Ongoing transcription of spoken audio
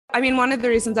I mean, one of the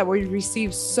reasons that we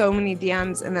receive so many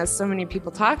DMs and that so many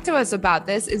people talk to us about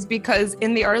this is because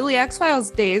in the early X-Files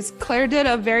days, Claire did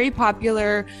a very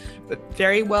popular,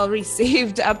 very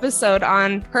well-received episode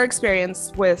on her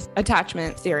experience with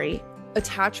attachment theory.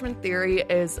 Attachment theory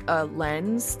is a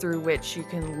lens through which you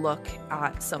can look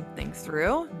at something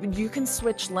through. You can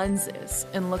switch lenses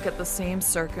and look at the same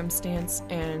circumstance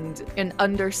and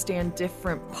understand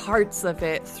different parts of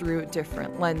it through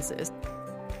different lenses.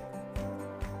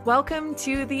 Welcome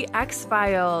to the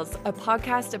X-Files, a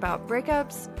podcast about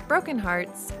breakups, broken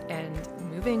hearts, and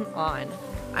moving on.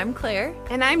 I'm Claire.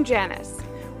 And I'm Janice.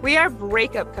 We are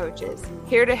breakup coaches,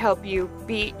 here to help you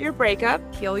beat your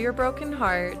breakup, Heal your broken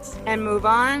heart, and move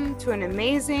on to an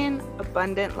amazing,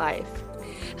 abundant life.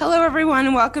 Hello, everyone,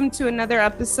 and welcome to another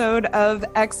episode of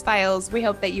X-Files. We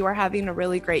hope that you are having a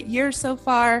really great year so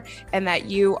far and that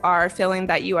you are feeling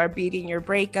that you are beating your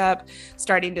breakup,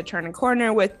 starting to turn a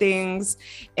corner with things.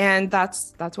 And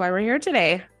that's why we're here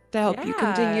today, to help you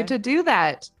continue to do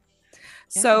that.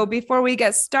 Yeah. So before we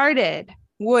get started,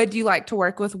 would you like to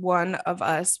work with one of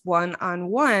us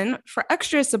one-on-one for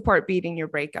extra support beating your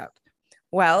breakup?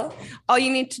 Well, all you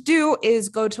need to do is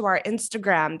go to our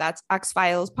Instagram. That's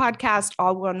X-Files Podcast,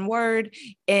 all one word,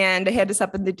 and hit us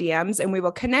up in the DMs, and we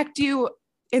will connect you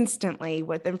instantly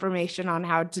with information on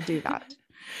how to do that.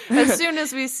 As soon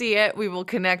as we see it, we will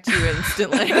connect you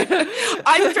instantly.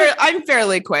 I'm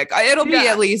fairly quick. It'll be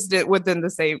at least within the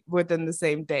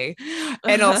same day.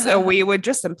 And also we would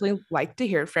just simply like to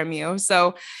hear from you.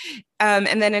 So,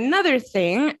 and then another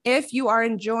thing, if you are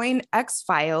enjoying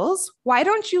X-Files, why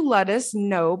don't you let us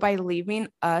know by leaving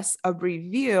us a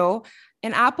review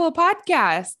in Apple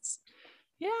Podcasts?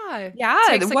 Yeah.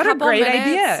 What a great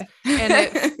idea.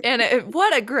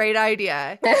 What a great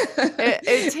idea.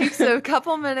 It takes a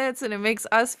couple minutes and it makes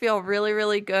us feel really,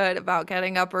 really good about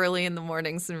getting up early in the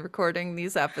mornings and recording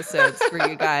these episodes for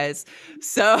you guys.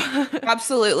 So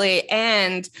absolutely.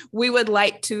 And we would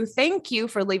like to thank you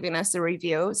for leaving us a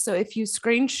review. So if you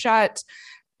screenshot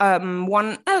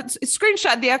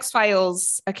the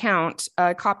X-Files account,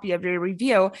 a copy of your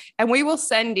review, and we will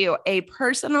send you a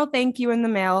personal thank you in the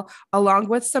mail along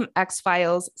with some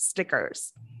X-Files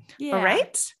stickers. Yeah. All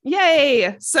right.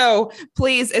 Yay. So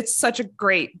please, it's such a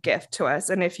great gift to us.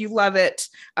 And if you love it,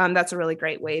 that's a really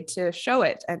great way to show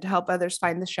it and to help others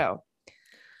find the show.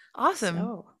 Awesome.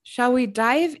 So, shall we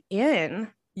dive in?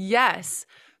 Yes.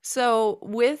 So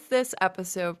with this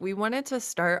episode, we wanted to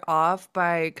start off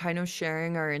by kind of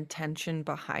sharing our intention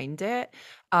behind it.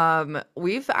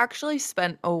 We've actually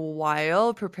spent a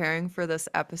while preparing for this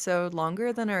episode,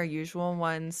 longer than our usual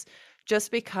ones, just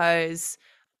because,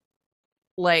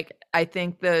 I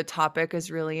think the topic is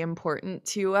really important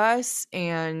to us,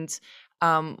 and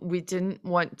we didn't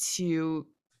want to,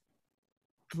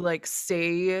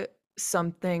 say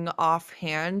something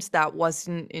offhand that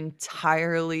wasn't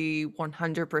entirely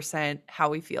 100% how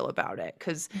we feel about it,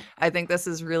 because I think this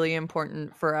is really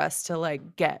important for us to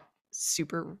get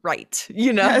super right,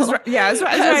 as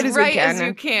right as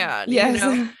you can.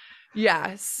 Yes.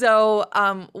 Yeah. So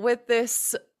with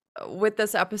this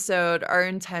episode, our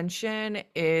intention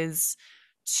is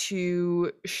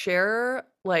to share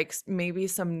maybe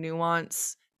some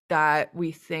nuance that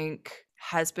we think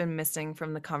has been missing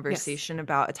from the conversation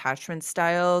about attachment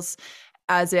styles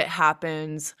as it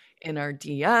happens in our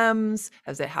DMs,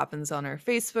 as it happens on our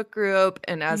Facebook group,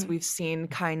 and as we've seen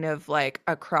kind of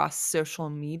across social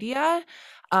media.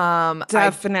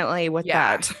 Definitely with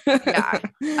that.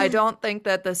 I don't think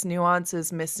that this nuance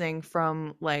is missing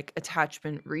from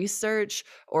attachment research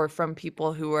or from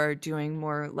people who are doing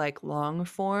more long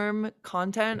form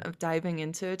content of diving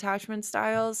into attachment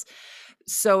styles.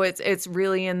 So it's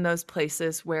really in those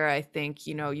places where I think,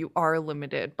 you are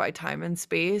limited by time and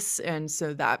space. And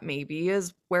so that maybe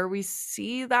is where we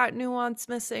see that nuance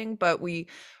missing, but we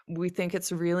think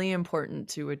it's really important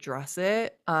to address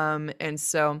it. And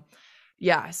so,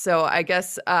 so I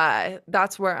guess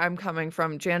that's where I'm coming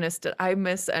from. Janice, did I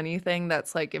miss anything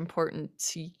that's important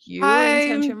to you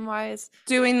intention-wise?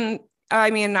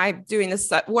 I'm doing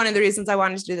this. One of the reasons I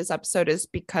wanted to do this episode is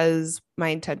because my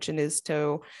intention is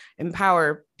to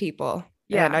empower people.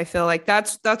 Yeah. And I feel like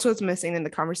that's what's missing in the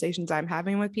conversations I'm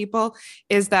having with people,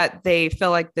 is that they feel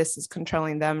like this is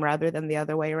controlling them rather than the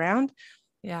other way around.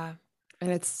 Yeah. And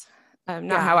it's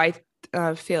not how I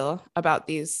feel about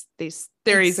these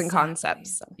theories and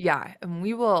concepts. So. Yeah. And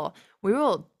we will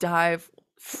dive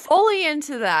fully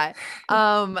into that.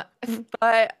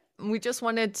 But we just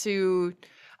wanted to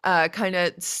kind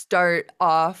of start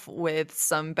off with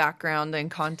some background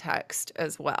and context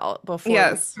as well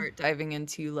before we start diving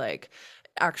into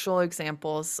actual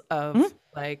examples of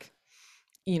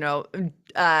you know,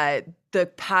 uh, the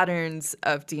patterns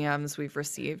of DMs we've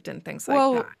received and things like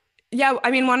that. Well, yeah,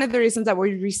 I mean, one of the reasons that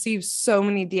we receive so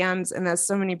many DMs and that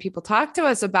so many people talk to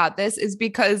us about this is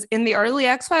because in the early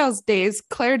X Files days,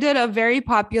 Claire did a very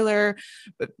popular,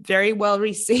 very well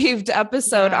received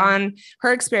episode on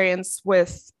her experience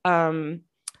with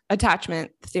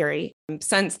attachment theory.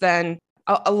 Since then,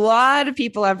 a lot of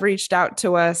people have reached out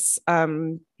to us,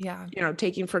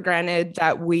 taking for granted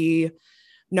that we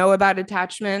know about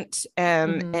attachment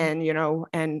and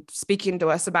speaking to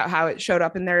us about how it showed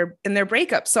up in their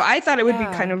breakup. So I thought it would be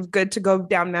kind of good to go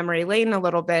down memory lane a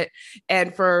little bit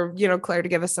and for Claire to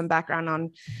give us some background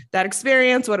on that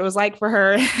experience, what it was like for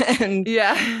her, and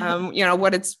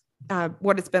what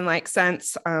it's been like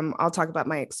since. I'll talk about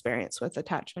my experience with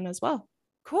attachment as well.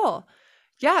 Cool.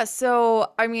 Yeah,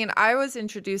 so I mean, I was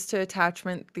introduced to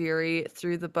attachment theory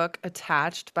through the book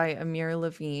Attached by Amir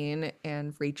Levine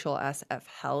and Rachel S.F.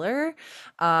 Heller.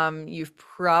 You've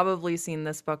probably seen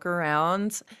this book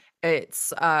around. It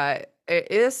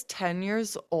is 10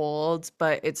 years old,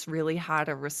 but it's really had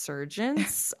a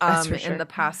resurgence in the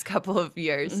past couple of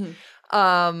years. Mm-hmm.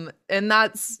 And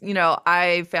that's,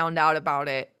 I found out about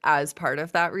it as part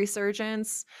of that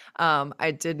resurgence.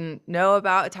 I didn't know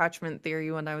about attachment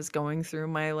theory when I was going through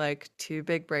my like 2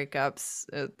 big breakups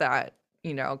that,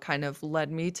 kind of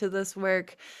led me to this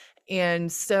work.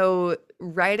 And so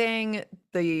writing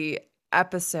the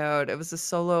episode, it was a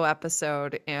solo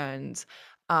episode, and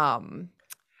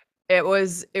it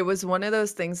was one of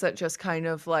those things that just kind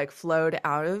of like flowed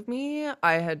out of me.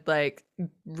 I had like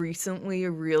recently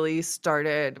really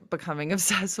started becoming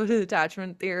obsessed with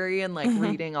attachment theory and like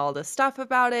reading all the stuff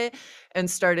about it, and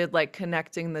started like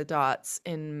connecting the dots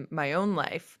in my own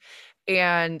life.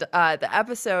 And the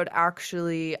episode,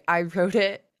 actually, I wrote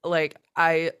it like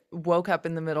I woke up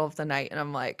in the middle of the night and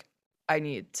I'm like, I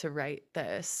need to write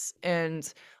this.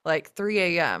 And like 3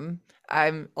 a.m.,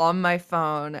 I'm on my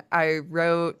phone. I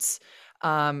wrote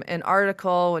an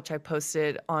article, which I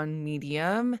posted on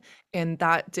Medium, and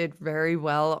that did very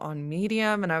well on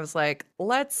Medium. And I was like,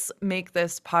 let's make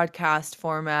this podcast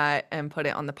format and put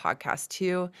it on the podcast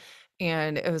too.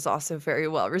 And it was also very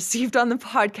well received on the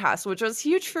podcast, which was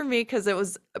huge for me because it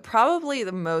was probably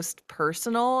the most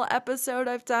personal episode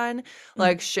I've done,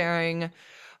 like sharing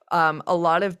a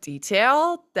lot of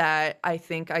detail that I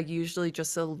think I usually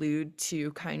just allude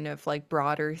to kind of like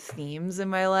broader themes in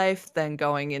my life than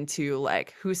going into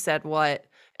like who said what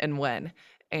and when.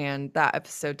 And that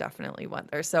episode definitely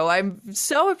went there. So I'm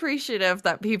so appreciative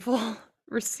that people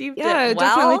received it well.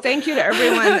 Definitely. Thank you to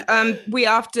everyone. We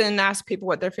often ask people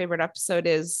what their favorite episode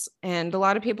is, and a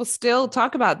lot of people still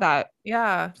talk about that.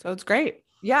 Yeah. So it's great.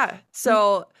 Yeah.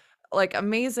 So like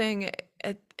amazing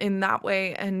in that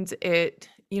way. And it,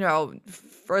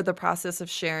 for the process of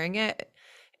sharing it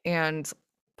and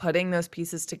putting those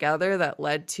pieces together that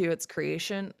led to its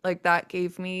creation, like that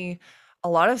gave me a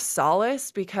lot of solace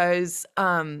because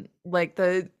like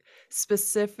the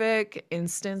specific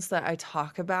instance that I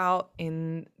talk about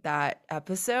in that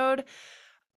episode,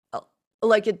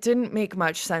 like it didn't make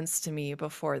much sense to me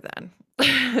before then.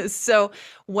 So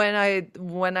when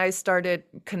I started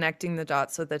connecting the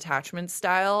dots with attachment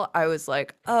style, I was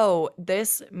like, oh,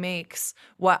 this makes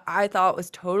what I thought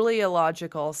was totally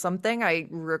illogical, something I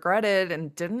regretted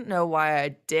and didn't know why I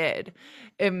did.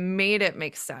 It made it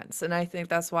make sense. And I think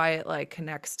that's why it like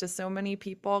connects to so many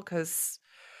people, because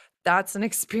that's an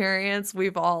experience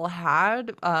we've all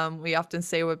had. We often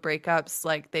say with breakups,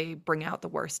 like they bring out the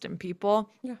worst in people.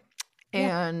 Yeah.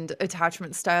 And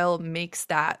attachment style makes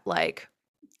that like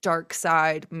dark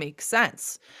side make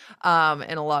sense in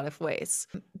a lot of ways.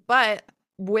 But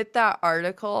with that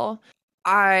article,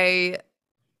 I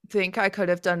think I could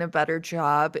have done a better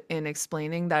job in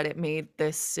explaining that it made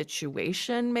this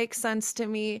situation make sense to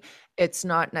me. It's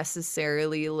not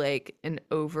necessarily like an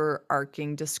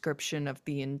overarching description of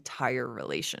the entire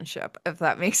relationship, if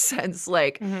that makes sense.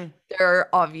 Like there are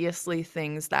obviously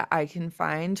things that I can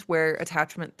find where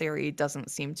attachment theory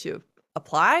doesn't seem to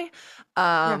apply.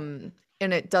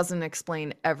 And it doesn't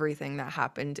explain everything that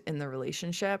happened in the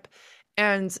relationship.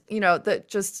 And, that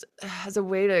just as a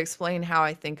way to explain how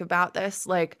I think about this,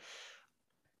 like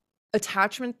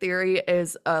attachment theory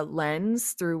is a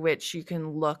lens through which you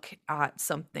can look at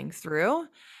something through.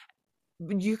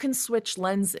 You can switch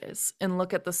lenses and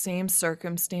look at the same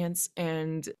circumstance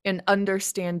and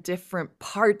understand different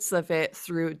parts of it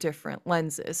through different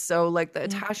lenses. So like the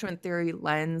attachment theory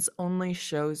lens only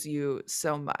shows you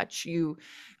so much. You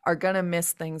are going to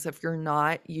miss things if you're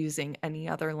not using any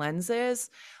other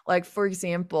lenses. Like for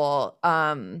example,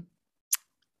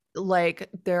 like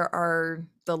there are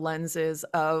the lenses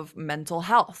of mental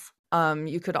health.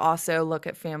 You could also look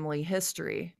at family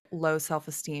history, low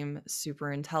self-esteem,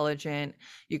 super intelligent.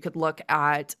 You could look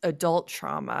at adult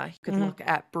trauma. You could Mm-hmm. look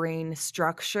at brain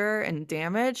structure and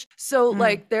damage. So Mm-hmm.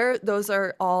 like those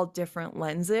are all different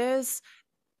lenses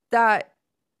that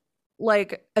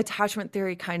like attachment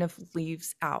theory kind of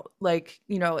leaves out. Like,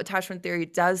 attachment theory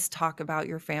does talk about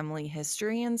your family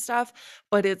history and stuff,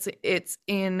 but it's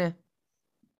in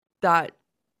that,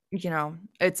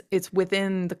 it's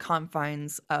within the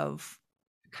confines of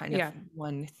kind of Yeah.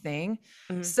 one thing.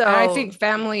 Mhm. And I So think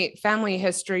family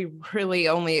history really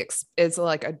only is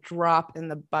like a drop in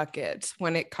the bucket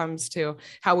when it comes to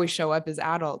how we show up as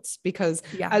adults, because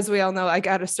yeah. as we all know, like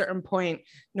at a certain point,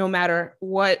 no matter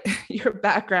what your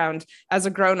background as a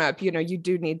grown up, you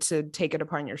do need to take it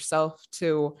upon yourself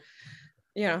to,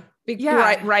 Yeah.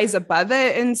 rise above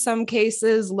it in some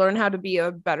cases, learn how to be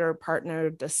a better partner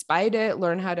despite it,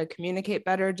 learn how to communicate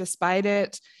better despite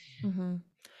it. Mm-hmm.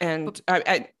 But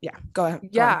And yeah, go ahead,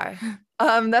 go on.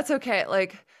 yeah. That's okay.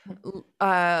 Like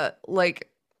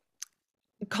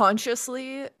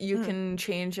consciously you Mhm. can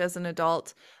change as an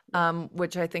adult,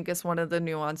 which I think is one of the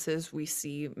nuances we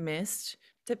see missed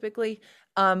typically,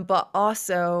 but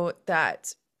also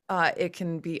that it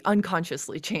can be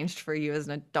unconsciously changed for you as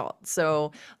an adult.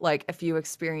 So like if you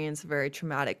experience a very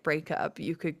traumatic breakup,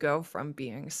 you could go from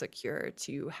being secure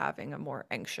to having a more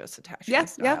anxious attachment Yeah,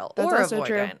 style, that's or also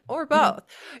true. avoidant, or Mhm. both,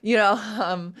 you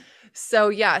know so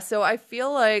yeah, so I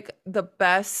feel like the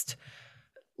best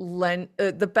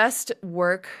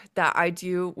work that I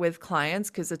do with clients,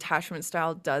 because attachment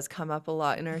style does come up a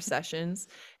lot in our sessions,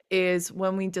 is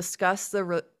when we discuss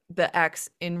the X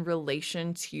in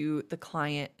relation to the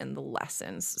client and the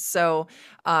lessons. So,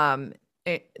 um,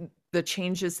 it, the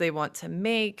changes they want to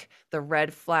make, the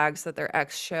red flags that their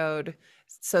X showed,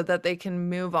 so that they can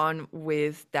move on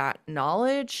with that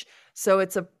knowledge. So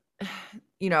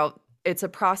you know, it's a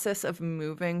process of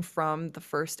moving from the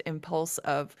first impulse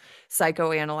of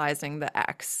psychoanalyzing the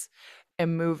X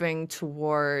and moving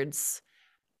towards,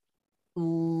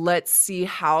 let's see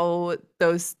how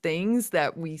those things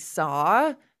that we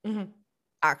saw Mhm.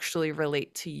 actually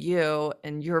relate to you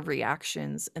and your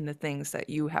reactions and the things that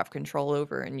you have control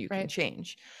over and you can Right.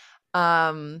 change.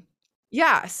 Um,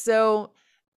 yeah, so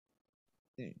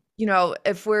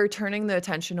if we're turning the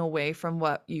attention away from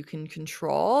what you can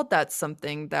control, that's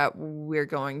something that we're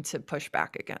going to push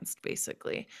back against,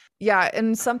 basically. Yeah.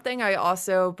 And something I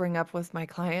also bring up with my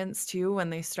clients too,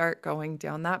 when they start going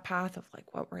down that path of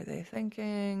like, what were they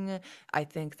thinking? I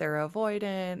think they're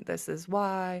avoidant. This is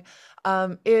why,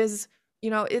 is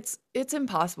it's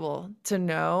impossible to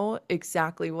know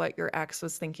exactly what your ex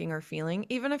was thinking or feeling.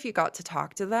 Even if you got to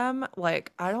talk to them,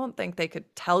 like, I don't think they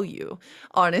could tell you,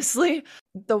 honestly.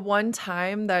 The one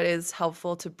time that is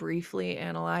helpful to briefly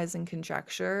analyze and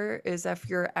conjecture is if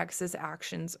your ex's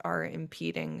actions are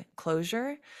impeding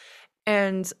closure.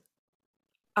 And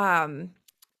um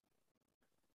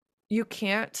you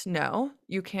can't know.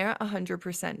 You can't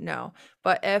 100% know.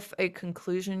 But if a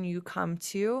conclusion you come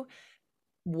to,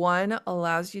 one,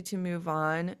 allows you to move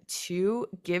on, two,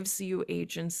 gives you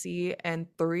agency, and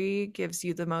three, gives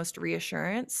you the most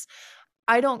reassurance,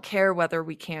 I don't care whether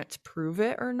we can't prove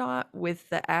it or not with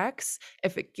the X.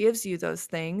 If it gives you those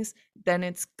things, then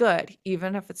it's good,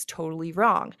 even if it's totally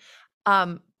wrong.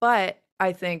 But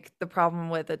I think the problem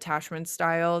with attachment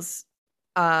styles,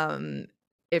 um,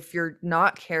 if you're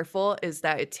not careful, is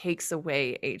that it takes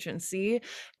away agency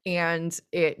and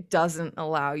it doesn't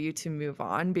allow you to move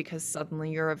on because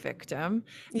suddenly you're a victim.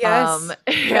 Yes. And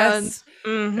Yes.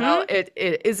 Mm-hmm.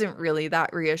 it isn't really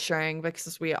that reassuring,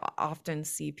 because we often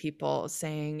see people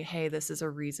saying, hey, this is a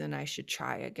reason I should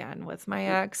try again with my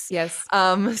ex. Yes.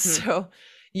 Mhm. So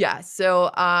yeah,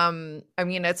 so I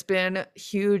mean, it's been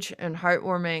huge and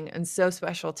heartwarming and so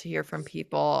special to hear from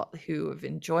people who have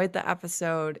enjoyed the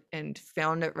episode and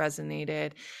found it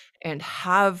resonated and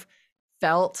have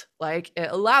felt like it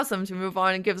allows them to move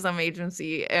on and gives them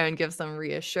agency and gives them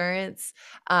reassurance.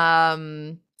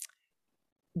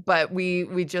 But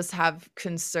we just have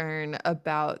concern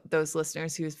about those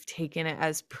listeners who've taken it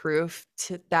as proof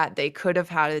that they could have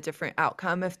had a different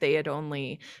outcome if they had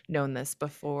only known this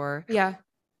before. Yeah.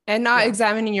 And not Yeah.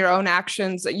 examining your own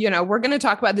actions. We're going to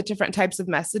talk about the different types of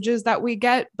messages that we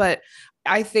get, but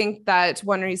I think that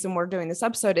one reason we're doing this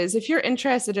episode is if you're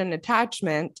interested in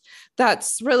attachment,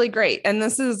 that's really great. And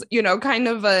this is, kind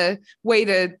of a way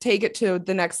to take it to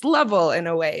the next level in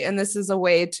a way. And this is a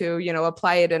way to,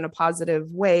 apply it in a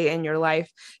positive way in your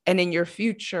life and in your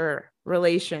future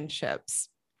relationships.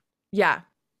 Yeah,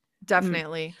 Mm.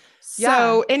 definitely. Yeah.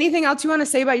 So, anything else you want to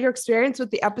say about your experience with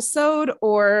the episode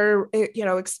or,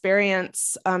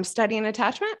 experience studying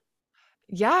attachment?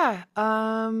 Yeah.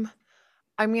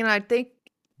 I mean, I think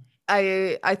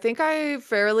I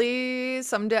fairly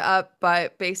summed it up,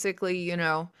 but basically,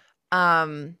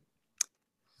 um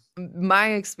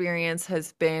my experience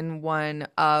has been one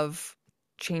of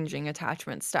changing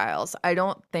attachment styles. I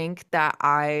don't think that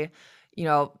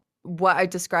what I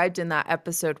described in that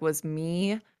episode was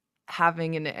me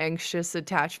having an anxious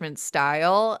attachment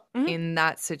style Mhm. in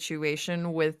that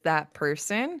situation with that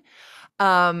person.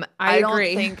 I I don't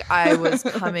agree. think I was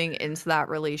coming into that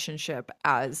relationship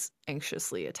as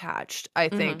anxiously attached. I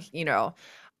Mhm. think,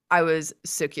 I was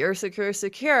secure, secure,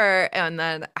 secure, and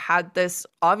then had this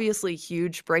obviously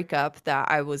huge breakup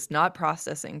that I was not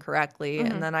processing correctly.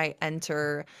 And Mhm. then I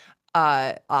enter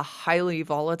a highly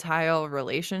volatile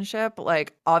relationship.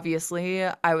 Like, obviously,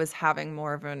 I was having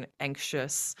more of an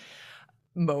anxious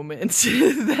moment Yeah,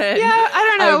 than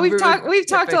I don't I know. would We've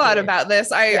talked a lot typically. about this.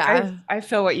 Yeah. I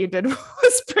feel what you did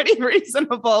was pretty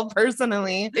reasonable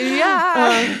personally. But Yeah.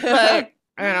 I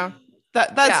don't know.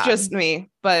 That's Yeah. just me.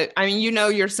 But I mean, you know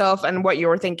yourself and what you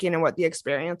were thinking and what the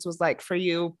experience was like for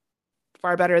you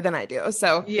far better than I do.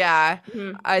 So, Yeah.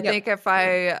 I yep. think if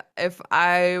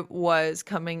I was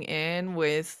coming in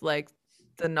with like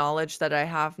the knowledge that I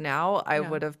have now, I Yeah.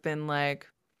 would have been like,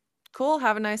 cool,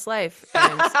 have a nice life,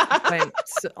 and went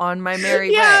on my merry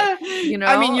way, Yeah.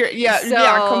 I mean, yeah,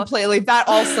 So completely. That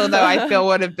also, though, I feel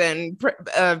would have been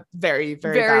very, very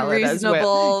very valid as well.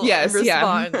 reasonable Yes.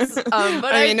 Yeah. response. But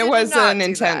I I mean, it did was an not do that.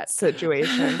 intense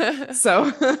situation. So,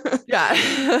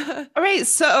 Yeah. all right.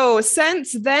 So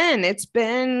since then, it's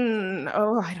been,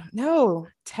 oh, I don't know,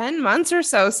 10 months or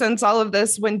so since all of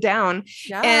this went down.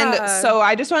 And Yeah. so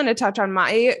I just wanted to touch on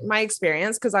my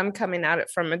experience because I'm coming at it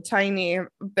from a tiny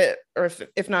bit, or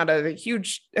if not a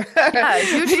huge, Yeah,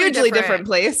 hugely hugely different different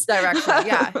place. direction.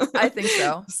 Yeah, I think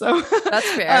so. So, That's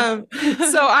fair. um,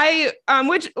 so I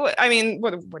mean,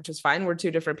 which is fine. We're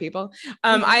two different people.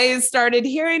 Mhm. I started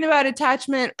hearing about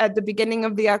attachment at the beginning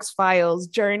of the X Files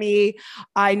journey.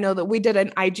 I know that we did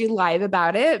an IG live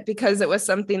about it because it was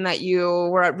something that you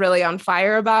were really on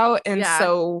fire about. And Yeah.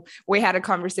 so we had a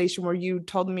conversation where you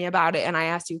told me about it and I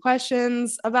asked you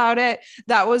questions about it.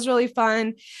 That was really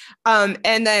fun. And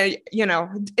then,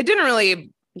 it didn't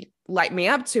really light me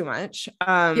up too much.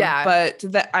 Yeah. But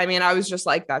I mean, I was just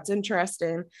like, that's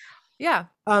interesting. Yeah.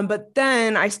 But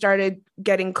then I started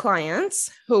getting clients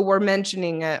who were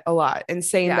mentioning it a lot and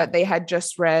saying Yeah. that they had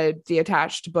just read the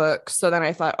attached book. So then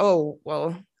I thought, oh,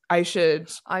 well, I should,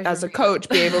 I as should a read it. coach,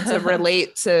 be able to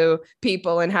relate to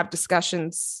people and have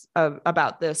discussions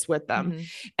about this with them.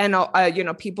 Mhm.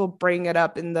 And, people bring it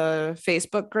up in the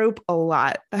Facebook group a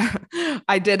lot.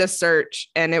 I did a search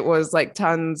and it was like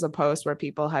tons of posts where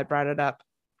people had brought it up.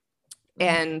 Mhm.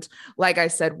 And like I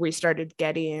said, we started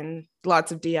getting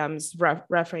lots of DMs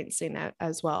referencing it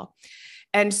as well.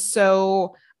 And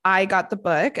so I got the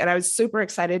book and I was super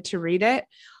excited to read it.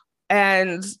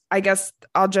 And I guess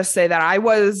I'll just say that I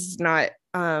was not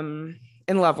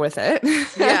in love with it.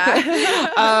 Yeah.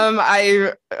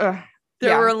 I There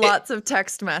yeah, were lots of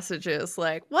text messages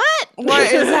like, "What? what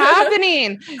is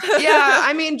happening? Yeah,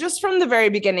 I mean, just from the very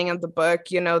beginning of the book,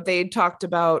 they talked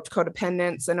about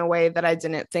codependence in a way that I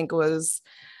didn't think was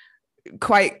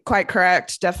quite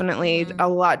correct. Definitely Mhm. a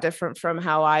lot different from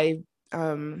how I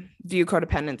view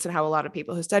codependence and how a lot of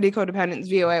people who study codependence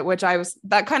view it, which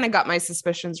that kind of got my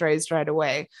suspicions raised right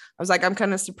away. I was like, I'm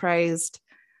kind of surprised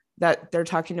that they're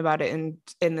talking about it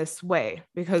in this way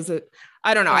because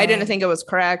I don't know, I didn't Oh. think it was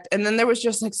correct. And then there was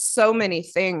just like so many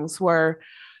things where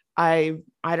I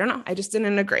don't know, I just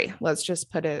didn't agree. Let's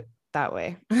just put it that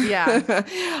way. Yeah.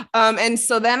 And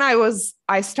so then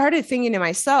I started thinking to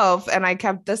myself, and I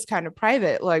kept this kind of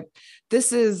private, like,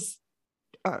 this is,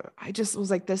 I just was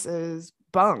like, this is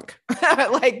bunk.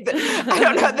 Like, I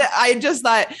don't know that I just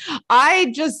thought,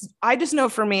 I just know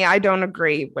for me, I don't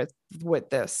agree with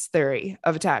this theory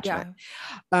of attachment.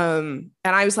 Yeah. And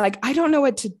I was like, I don't know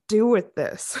what to do with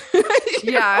this.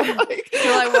 Yeah. You're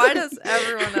like, why does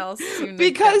everyone else seem to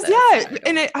because get this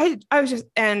yeah, and I was just,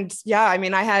 and yeah, I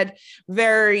mean, I had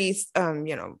very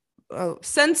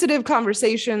sensitive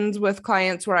conversations with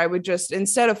clients where I would just,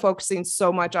 instead of focusing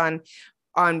so much on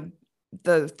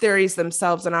the theories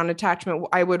themselves and on attachment,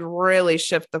 I would really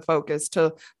shift the focus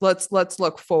to let's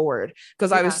look forward,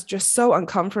 because I Yeah. was just so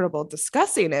uncomfortable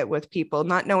discussing it with people,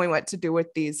 not knowing what to do with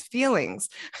these feelings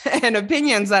and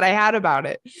opinions that I had about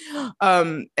it.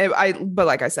 But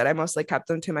like I said, I mostly kept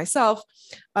them to myself.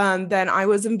 Then I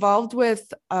was involved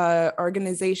with an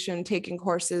organization taking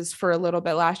courses for a little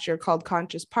bit last year called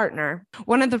Conscious Partner.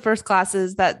 One of the first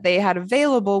classes that they had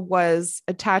available was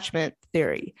attachment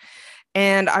theory.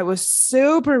 And I was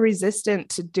super resistant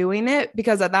to doing it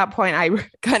because at that point I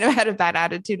kind of had a bad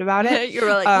attitude about it. You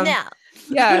were like, Um, no.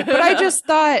 yeah, but I just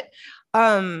thought,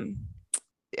 um,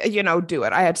 do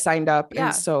it. I had signed up. And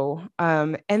Yeah. so,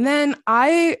 and then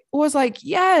I was like,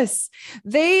 yes,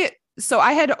 so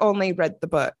I had only read the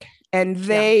book and Yeah.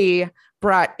 they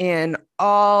brought in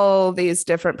all these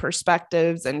different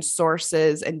perspectives and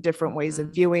sources and different ways of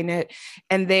Mhm. viewing it.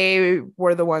 And they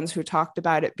were the ones who talked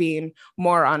about it being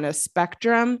more on a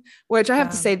spectrum, which I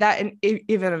have to Yeah. say that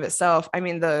even of itself, I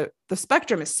mean, the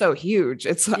spectrum is so huge.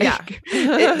 It's Yeah. like,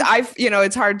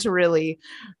 it's hard to really,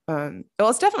 well,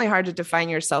 it's definitely hard to define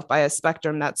yourself by a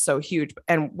spectrum that's so huge,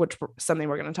 and which something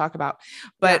we're going to talk about.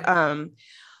 But Yeah.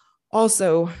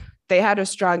 also, they had a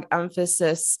strong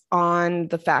emphasis on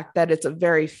the fact that it's a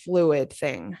very fluid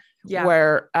thing, Yeah.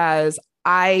 whereas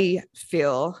I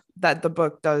feel that the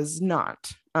book does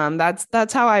not.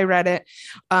 That's how I read it.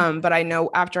 But I know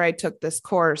after I took this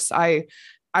course, I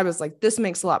was like, this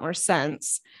makes a lot more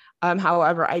sense.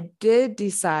 However, I did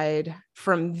decide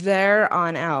from there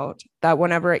on out that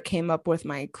whenever it came up with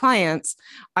my clients,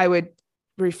 I would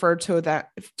refer to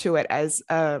it as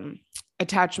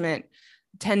attachment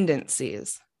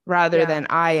tendencies rather Yeah. than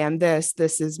I am this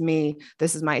is me,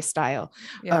 this is my style.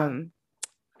 Yeah. Um,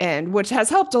 and which has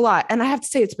helped a lot. And I have to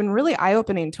say, it's been really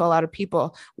eye-opening to a lot of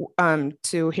people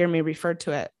to hear me refer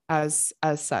to it as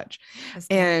such. As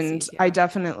And tendencies. I Yeah.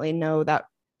 definitely know that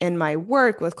in my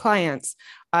work with clients,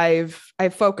 I've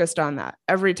focused on that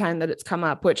every time that it's come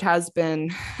up, which has been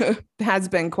has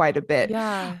been quite a bit.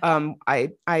 Yeah.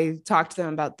 I talked to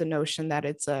them about the notion that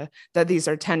that these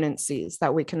are tendencies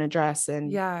that we can address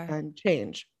Yeah. and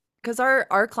change. Because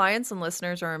our clients and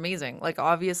listeners are amazing. Like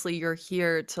obviously you're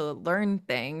here to learn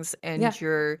things Yeah.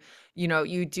 and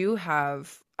you do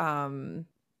have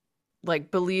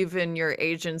like believe in your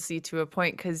agency to a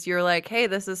point because you're like, hey,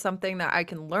 this is something that I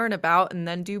can learn about and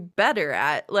then do better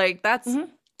at. Like that's Mm-hmm.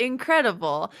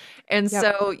 incredible. And Yep.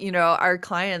 so, our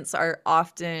clients are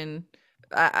often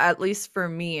at least for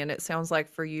me, and it sounds like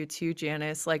for you too,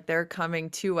 Janice, like they're coming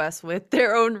to us with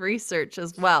their own research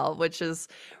as well, which is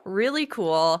really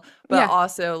cool, but Yeah.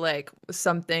 also like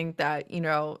something that,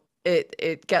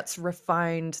 it gets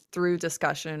refined through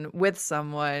discussion with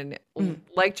someone Mm-hmm.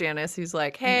 like Janice, who's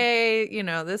like, Mm-hmm.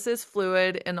 hey, this is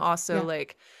fluid and also Yeah.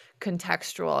 like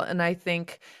contextual. And I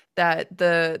think that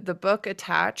the book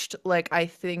attached, like I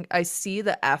think I see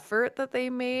the effort that they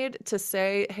made to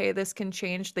say, hey, this can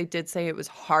change. They did say it was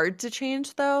hard to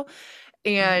change though.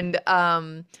 Mm-hmm.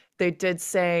 And they did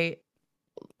say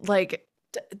like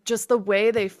just the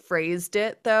way they phrased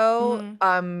it though,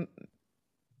 Mm-hmm.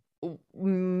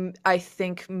 I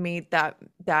think made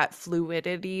that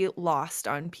fluidity lost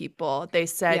on people. They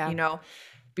said, Yeah.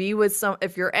 be with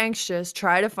if you're anxious,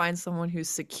 try to find someone who's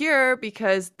secure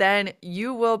because then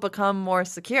you will become more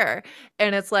secure.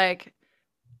 And it's like,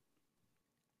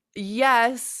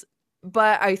 yes,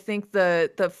 but I think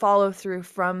the follow through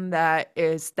from that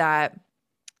is that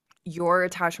your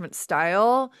attachment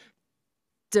style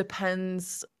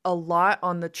depends a lot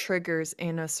on the triggers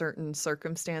in a certain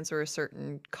circumstance or a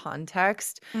certain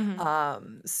context.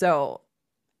 Mm-hmm. So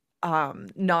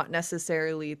not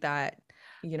necessarily that,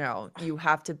 you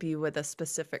have to be with a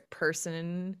specific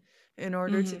person in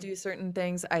order to Mm-hmm. do certain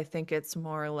things. I think it's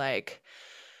more like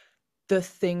the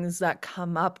things that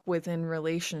come up within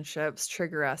relationships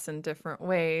trigger us in different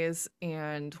ways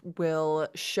and will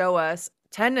show us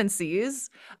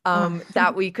tendencies Uh,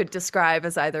 that we could describe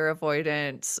as either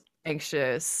avoidant,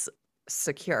 anxious,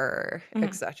 secure, mhm.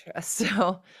 etc.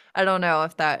 So I don't know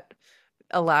if that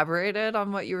elaborated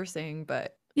on what you were saying,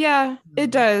 but Yeah, it um,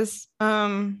 does.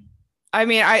 I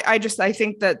mean, I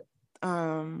think that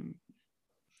um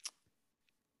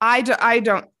I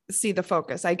don't see the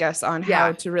focus, I guess, on how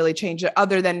yeah. to really change it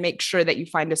other than make sure that you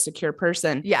find a secure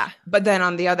person. Yeah. But then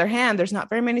on the other hand, there's not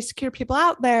very many secure people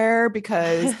out there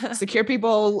because secure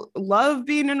people love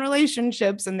being in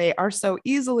relationships and they are so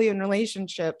easily in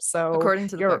relationships. So According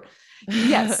to the you're book.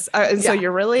 yes, and so Yeah.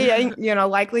 you're really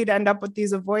likely to end up with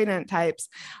these avoidant types.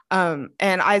 And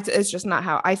it's just not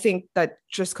how I think that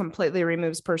just completely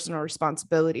removes personal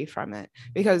responsibility from it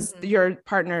because Mhm. your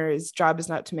partner's job is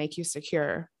not to make you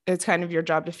secure. It's kind of your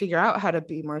job to figure out how to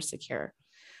be more secure.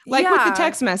 Like with the Yeah.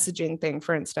 text messaging thing,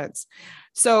 for instance.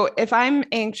 So if I'm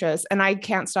anxious and I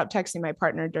can't stop texting my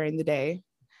partner during the day,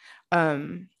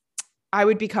 um, I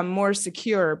would become more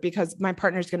secure because my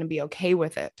partner's going to be okay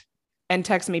with it and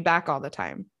text me back all the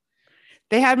time.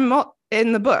 They had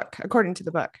in the book, according to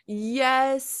the book.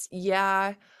 Yes,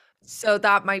 yeah. So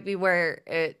that might be where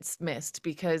it's missed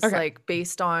because Okay. like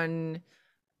based on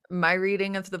my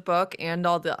reading of the book and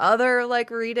all the other like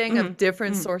reading Mm-hmm. of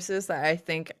different Mm-hmm. sources that I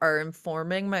think are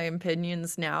informing my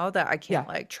opinions now that I can't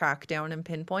Yeah. like track down and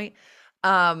pinpoint.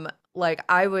 Like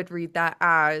I would read that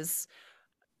as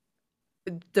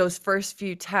those first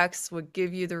few texts would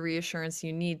give you the reassurance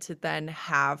you need to then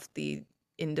have the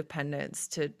independence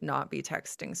to not be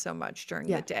texting so much during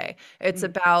the Yeah. day. It's Mm.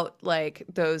 about like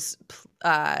those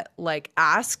like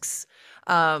asks.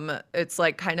 It's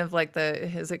like kind of like the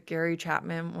is it Gary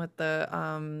Chapman with The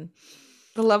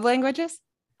love languages?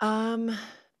 um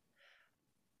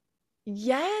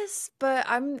yes, but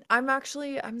I'm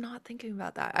actually I'm not thinking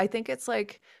about that. I think it's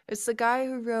like it's the guy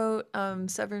who wrote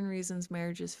 7 Reasons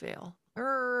Marriages Fail.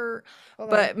 Hold on.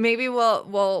 But maybe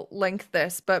we'll link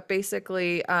this, but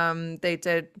basically they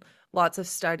did lots of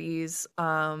studies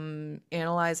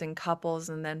analyzing couples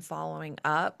and then following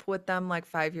up with them like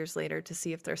 5 years later to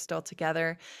see if they're still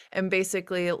together. And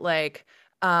basically like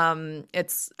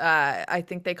it's I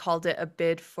think they called it a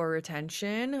bid for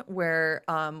attention where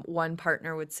one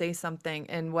partner would say something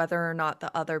and whether or not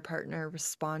the other partner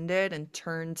responded and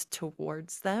turned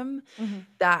towards them, Mm-hmm.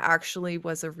 that actually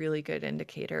was a really good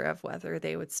indicator of whether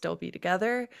they would still be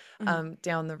together Mm-hmm.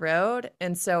 down the road.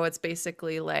 And so it's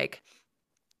basically like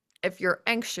if you're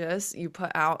anxious, you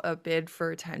put out a bid for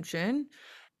attention.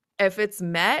 If it's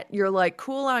met, you're like,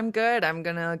 cool, I'm good. I'm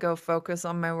gonna go focus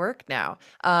on my work now.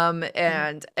 Mm-hmm.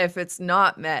 And if it's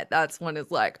not met, that's when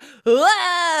it's like,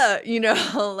 ah!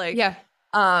 Like, Yeah.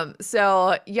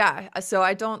 so yeah, so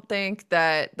I don't think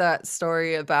that that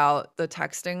story about the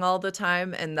texting all the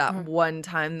time and that Uh-huh. one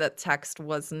time that text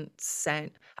wasn't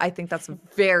sent, I think that's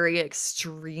very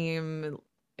extreme.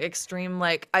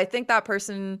 Like, I think that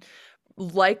person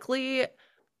likely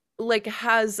like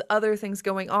has other things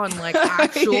going on like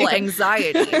actual Yeah.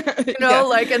 anxiety, Yeah.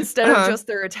 like instead of Uh-huh. just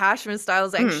their attachment style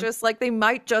is Mm-hmm. anxious, like they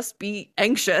might just be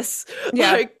anxious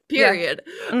Yeah. like Yeah. period.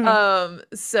 Mm-hmm.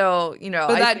 So But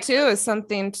I that think too is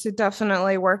something to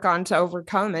definitely work on to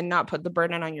overcome and not put the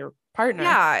burden on your partner.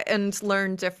 yeah, and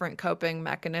learn different coping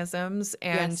mechanisms,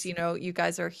 and Yes. you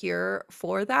guys are here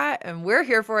for that and we're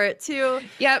here for it too.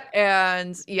 Yep.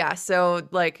 And yeah, so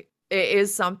like it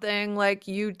is something like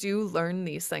you do learn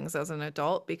these things as an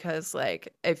adult because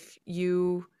like if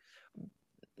you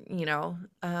know,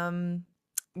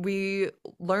 we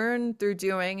learn through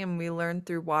doing and we learn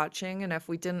through watching. And if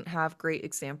we didn't have great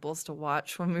examples to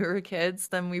watch when we were kids,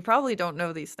 then we probably don't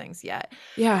know these things yet.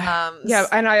 Yeah. Um, Yeah. s-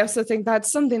 And I also think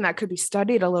that's something that could be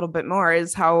studied a little bit more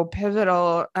is how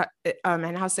pivotal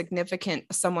and how significant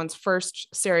someone's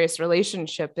first serious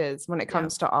relationship is when it yeah.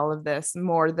 comes to all of this,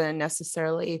 more than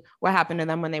necessarily what happened to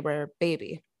them when they were a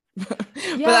baby. But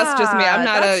that's just me. I'm Yeah,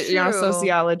 not that's a true.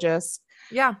 sociologist.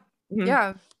 Yeah. Mhm.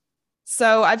 Yeah.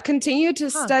 So I've continued to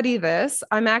Huh. study this.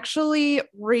 I'm actually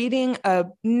reading a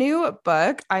new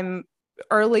book.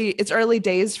 It's early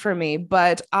days for me,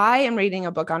 but I am reading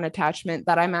a book on attachment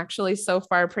that I'm actually so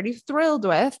far pretty thrilled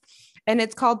with. And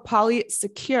it's called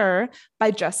Secure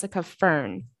by Jessica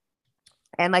Fern.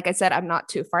 And like I said, I'm not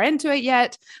too far into it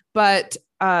yet, but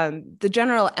the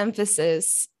general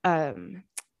emphasis, and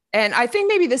I think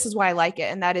maybe this is why I like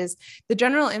it, and that is the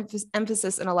general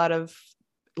emphasis in a lot of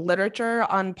literature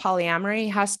on polyamory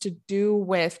has to do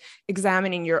with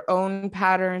examining your own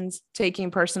patterns, taking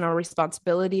personal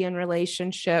responsibility in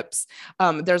relationships.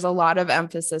 There's a lot of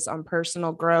emphasis on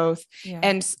personal growth, Yeah.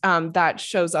 and that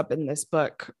shows up in this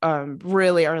book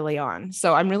really early on.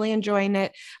 So I'm really enjoying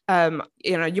it.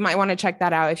 You might want to check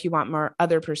that out if you want more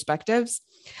other perspectives.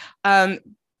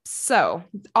 So,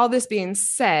 all this being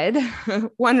said,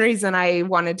 one reason I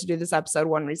wanted to do this episode,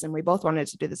 one reason we both wanted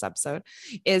to do this episode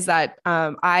is that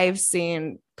I've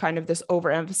seen kind of this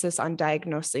overemphasis on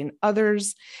diagnosing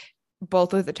others,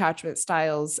 both with attachment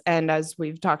styles and as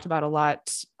we've talked about a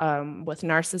lot with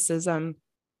narcissism.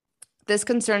 This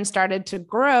concern started to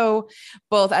grow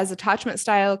both as attachment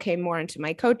style came more into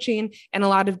my coaching and a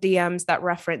lot of DMs that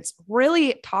reference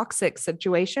really toxic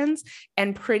situations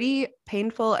and pretty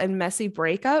painful and messy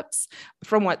breakups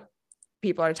from what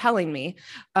people are telling me.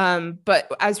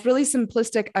 But as really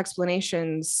simplistic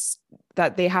explanations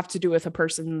that they have to do with a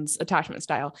person's attachment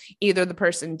style, either the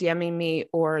person DMing me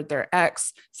or their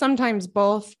ex, sometimes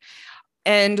both.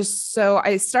 And so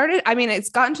it's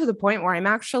gotten to the point where I'm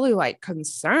actually like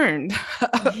concerned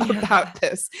Yeah. about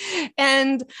this.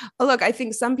 And look, I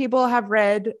think some people have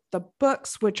read the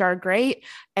books, which are great.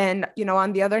 And,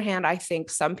 on the other hand, I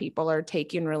think some people are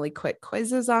taking really quick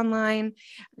quizzes online,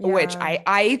 which Yeah.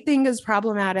 I think is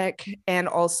problematic. And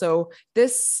also,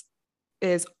 this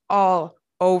is all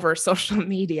over social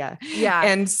media. Yeah.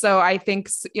 And so I think,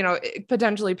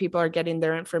 potentially people are getting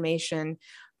their information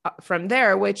from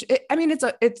there, which I mean,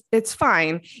 it's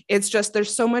fine. It's just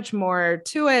there's so much more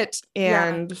to it. Yeah.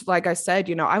 And like I said,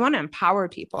 I want to empower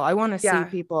people. I want to see Yeah.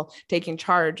 people taking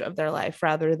charge of their life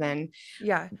rather than,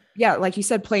 Yeah. yeah, like you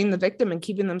said, playing the victim and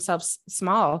keeping themselves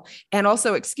small, and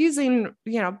also excusing,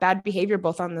 bad behavior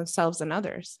both on themselves and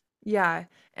others. Yeah.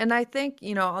 And I think,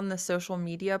 on the social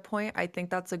media point, I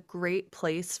think that's a great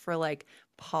place for like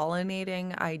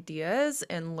pollinating ideas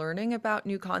and learning about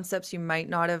new concepts you might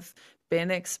not have been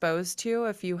exposed to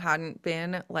if you hadn't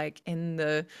been like in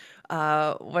the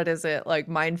what is it, like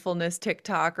mindfulness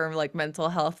TikTok or like mental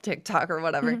health TikTok or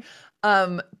whatever.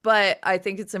 Mhm. But I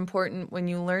think it's important when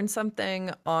you learn something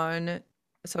on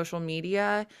social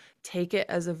media, take it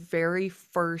as a very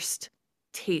first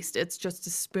taste. It's just a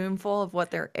spoonful of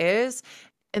what there is.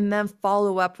 And then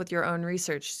follow up with your own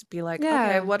research. Be like, okay,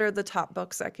 Yeah. what are the top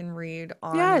books I can read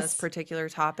on this Yes. particular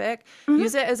topic?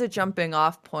 Use Mhm. it as a jumping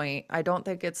off point. I don't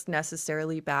think it's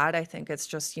necessarily bad. I think it's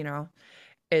just,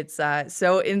 it's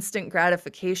so instant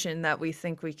gratification that we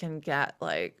think we can get,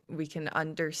 like, we can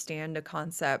understand a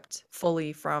concept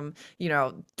fully from,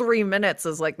 3 minutes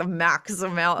is like the max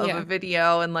amount of a Yeah.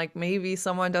 video. And like maybe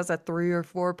someone does a 3 or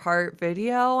 4 part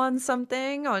video on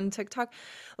something on TikTok.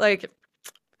 Like,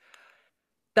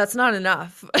 that's not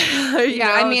enough,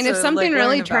 Yeah, I mean, if to something like learn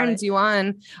really about it. turns you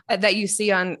on, that you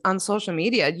see on social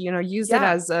media, use it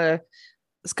Yeah.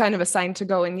 as kind of a sign to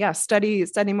go and, yeah, study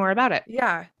more about it.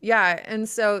 Yeah, yeah. And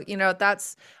so,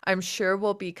 that's, I'm sure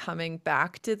we'll be coming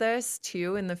back to this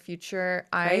too in the future.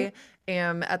 I Right?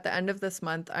 am at the end of this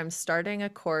month, I'm starting a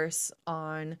course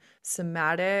on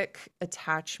somatic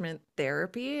attachment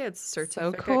therapy. It's a So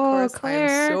certificate cool, course. I am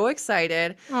Claire. so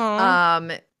excited. Oh,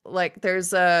 Um, like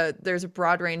there's a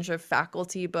broad range of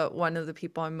faculty, but one of the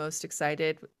people I'm most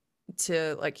excited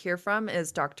to like hear from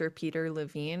is Dr. Peter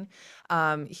Levine.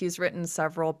 He's written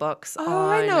several books oh,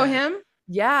 I know on, him.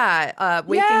 yeah,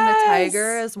 Waking the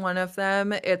Tiger Yes. is one of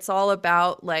them. It's all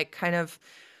about like kind of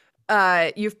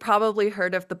you've probably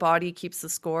heard of The Body Keeps the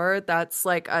Score. That's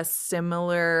like a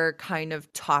similar kind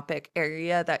of topic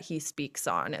area that he speaks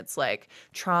on. It's like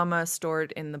trauma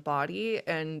stored in the body,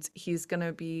 and he's going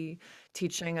to be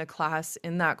teaching a class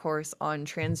in that course on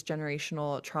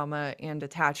transgenerational trauma and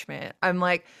attachment. I'm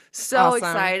like so Awesome.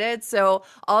 excited. So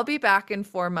I'll be back in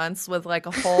 4 months with like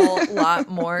a whole lot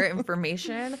more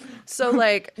information. So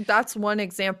like that's one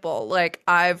example. Like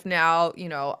I've now,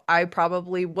 I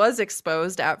probably was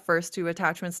exposed at first to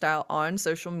attachment style on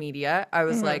social media. I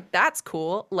was Mhm. like, that's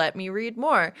cool. Let me read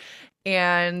more.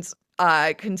 And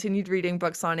I continued reading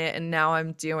books on it, and now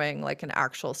I'm doing like an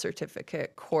actual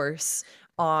certificate course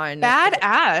on it.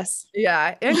 Badass.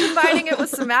 Yeah, and combining it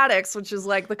with somatics, which is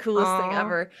like the coolest thing Oh,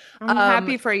 ever. I'm Um,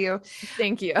 happy for you.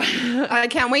 Thank you. I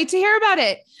can't wait to hear about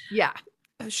it. Yeah.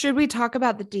 Should we talk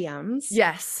about the DMs?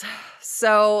 Yes.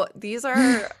 So these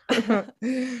are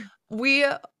we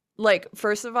like,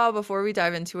 first of all, before we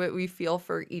dive into it, we feel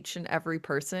for each and every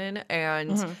person.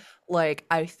 And Mhm. like,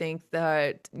 I think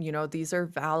that, these are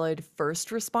valid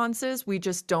first responses. We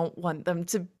just don't want them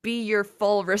to be your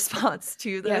full response to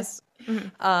Yes. this.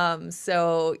 Mhm.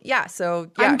 So yeah.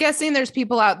 I'm guessing there's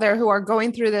people out there who are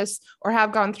going through this or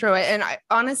have gone through it. And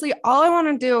honestly, all I want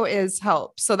to do is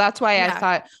help. So that's why I Yeah.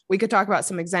 thought we could talk about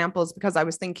some examples, because I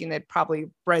was thinking it'd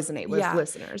probably resonate with Yeah.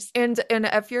 listeners. And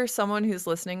if you're someone who's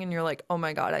listening and you're like, "Oh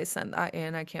my God, I sent that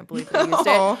in. I can't believe I used it."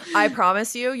 Oh, I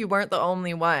promise you, you weren't the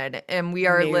only one. And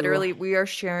no. we are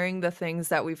sharing the things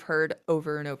that we've heard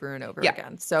over and over and over Yeah,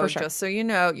 again. for So sure. just so you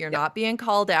know, you're Yep. not being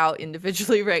called out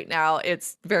individually right now.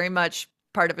 It's very much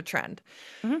part of a trend.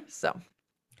 Mhm. So,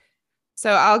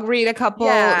 So I'll read a couple.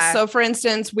 yeah. So for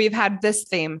instance, we've had this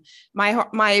theme.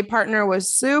 My partner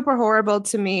was super horrible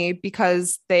to me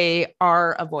because they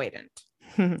are avoidant.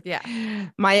 Yeah.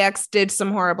 My ex did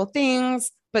some horrible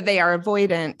things, but they are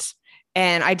avoidant,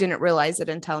 and I didn't realize it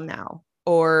until now.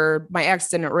 Or my ex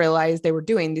didn't realize they were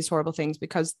doing these horrible things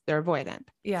because they're avoidant.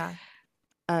 Yeah.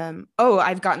 Oh,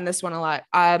 I've gotten this one a lot.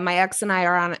 My ex and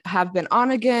I have been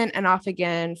on again and off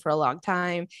again for a long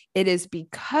time. It is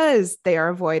because they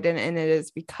are avoidant, and it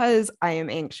is because I am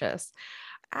anxious.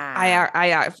 Ah. I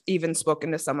have even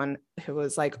spoken to someone who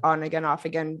was like on again, off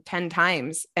again 10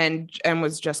 times, and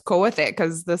was just cool with it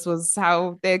because this was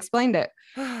how they explained it.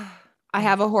 I Yeah.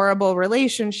 have a horrible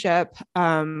relationship.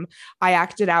 I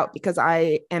acted out because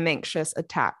I am anxious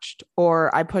attached,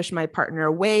 or I pushed my partner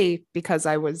away because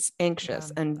I was Yeah.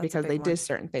 anxious and That's a because big they did one.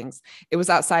 certain things. It was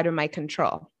outside of my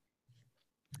control.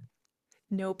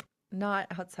 Nope, not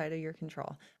outside of your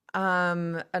control.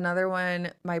 Another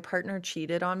one, my partner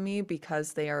cheated on me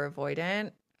because they are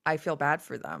avoidant. I feel bad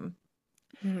for them.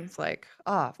 Mhm. It's like,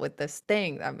 with this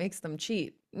thing that makes them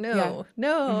cheat. Yeah. No, Mhm.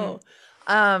 no.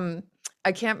 Um,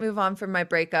 I can't move on from my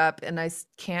breakup, and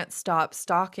can't stop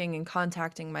stalking and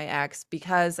contacting my ex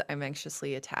because I'm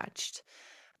anxiously attached.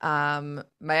 My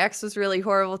ex was really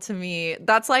horrible to me.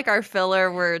 That's like our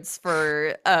filler words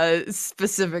for a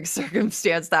specific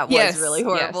circumstance that was really Yes,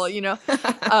 horrible, yes. you know?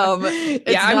 Yeah,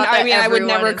 It's not I that mean, I would everyone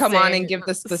never is come on and saying give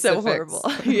the so horrible.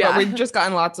 specifics, but we've Yeah. just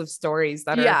gotten lots of stories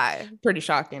that are Yeah. pretty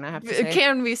shocking, I have to It say.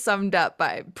 can be summed up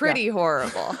by Yeah. pretty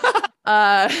horrible.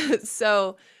 Uh,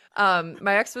 so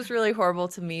my ex was really horrible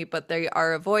to me, but they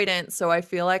are avoidant, so I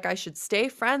feel like I should stay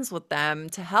friends with them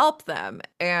to help them.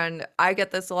 And I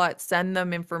get this a lot, send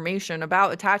them information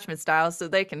about attachment styles so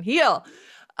they can heal.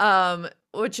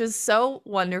 Which is so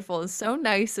wonderful and so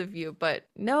nice of you, but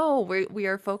no, we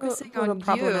are A focusing little on you.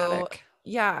 problematic.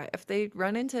 Yeah, if they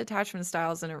run into attachment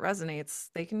styles and it resonates,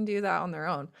 they can do that on their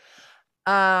own.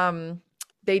 Um,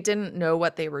 they didn't know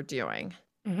what they were doing.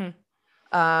 Mm-hmm.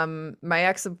 My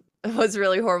ex was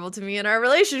really horrible to me and our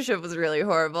relationship was really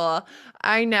horrible.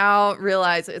 I now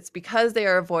realize it's because they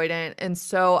are avoidant, and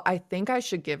so I think I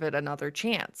should give it another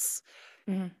chance.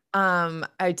 Mm-hmm.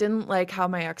 I didn't like how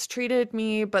my ex treated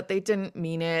me, but they didn't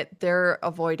mean it. They're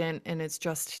avoidant and it's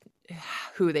just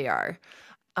who they are.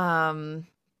 Um,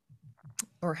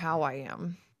 or how I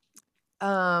am.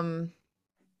 Um,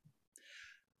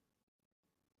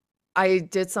 I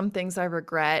did some things I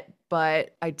regret,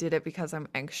 but I did it because I'm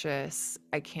anxious.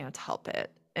 I can't help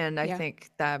it. And I Yeah.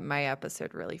 think that my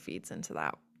episode really feeds into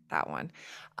that one.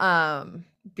 Um,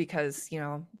 because, you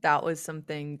know, that was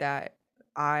something that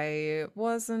I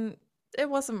wasn't it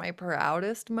wasn't my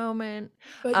proudest moment.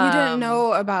 But you didn't Um,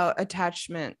 know about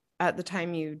attachment at the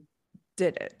time you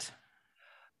did it,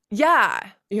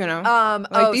 yeah. you know? Like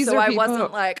Oh, these so are I people.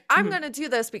 wasn't like, I'm Mhm, gonna do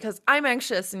this because I'm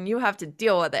anxious and you have to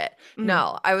deal with it. mhm.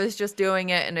 No, I was just doing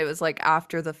it, and it was like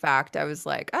after the fact, I was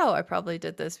like, oh, I probably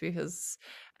did this because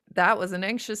that was an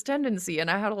anxious tendency,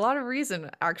 and I had a lot of reason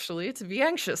actually to be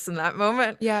anxious in that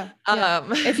moment. Yeah, yeah.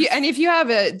 Um, If you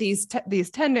have these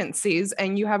tendencies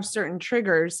and you have certain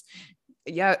triggers,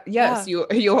 yeah, yes, yeah,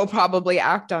 you will probably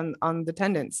act on the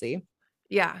tendency.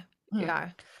 yeah, Mhm. yeah.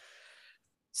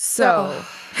 So,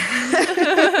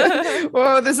 So,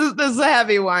 well, this is a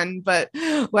heavy one, but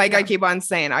like I yeah, keep on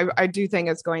saying, I do think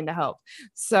it's going to help.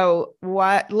 So,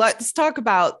 let's talk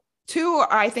about two.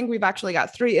 I think we've actually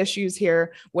got three issues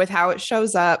here with how it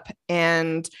shows up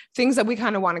and things that we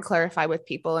kind of want to clarify with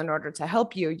people in order to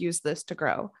help you use this to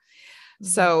grow. mhm,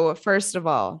 So, first of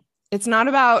all, it's not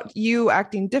about you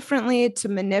acting differently to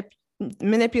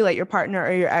manipulate your partner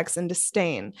or your ex into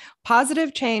staying.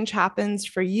 Positive change happens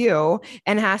for you,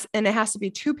 and it has to be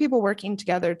two people working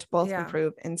together to both yeah,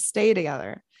 improve and stay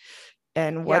together.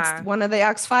 And what's yeah, one of the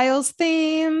X Files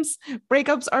themes?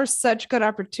 Breakups are such good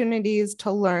opportunities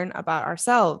to learn about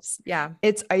ourselves. yeah,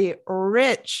 It's a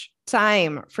rich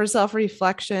time for self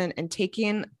reflection and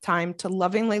taking time to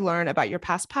lovingly learn about your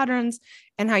past patterns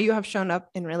and how you have shown up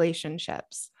in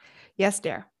relationships. Yes,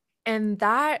 dear. and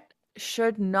that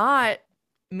should not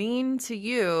mean to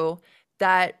you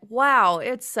that, wow,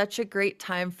 it's such a great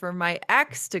time for my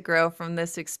ex to grow from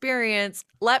this experience.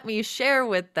 Let me share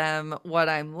with them what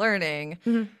I'm learning.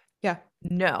 Mm-hmm. Yeah.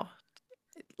 No,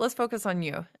 let's focus on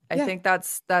you. I Yeah. think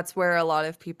that's where a lot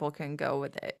of people can go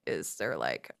with it, is they're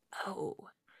like, oh,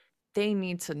 they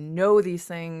need to know these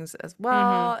things as Mm-hmm.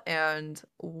 well. And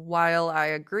while I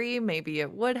agree, maybe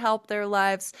it would help their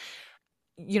lives,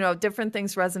 you know, different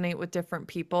things resonate with different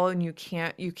people, and you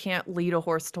can't lead a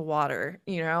horse to water,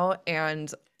 you know,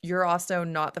 and you're also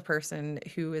not the person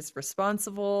who is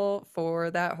responsible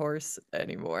for that horse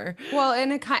anymore. Well,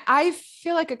 and I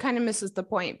feel like it kind of misses the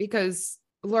point because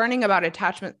learning about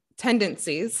attachment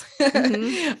tendencies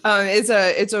Hmm.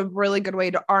 it's a really good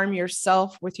way to arm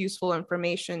yourself with useful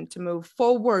information to move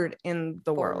forward in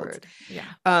the world, Forward.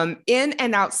 Yeah. in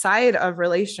and outside of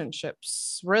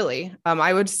relationships, really.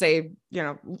 I would say, you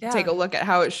know, take a Yeah. look at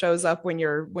how it shows up when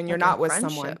you're Like in not with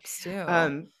someone. friendships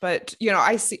too. But you know,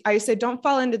 I say don't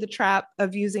fall into the trap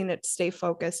of using it to stay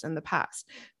focused in the past.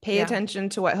 Pay Yeah. attention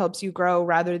to what helps you grow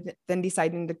rather than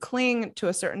deciding to cling to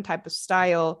a certain type of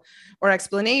style or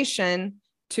explanation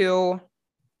to,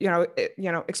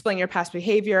 explain your past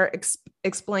behavior,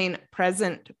 explain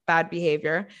present bad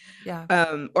behavior,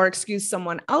 Yeah. or excuse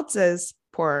someone else's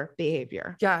poor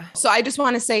behavior. Yeah. So I just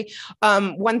want to say,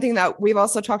 one thing that we've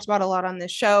also talked about a lot on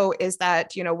this show is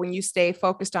that, you know, when you stay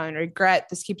focused on regret,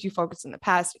 this keeps you focused in the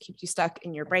past. It keeps you stuck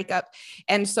in your breakup.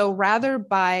 And so rather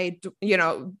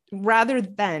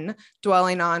than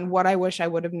dwelling on what I wish I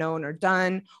would have known or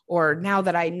done, or now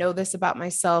that I know this about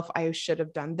myself, I should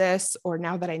have done this, or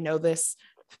now that I know this,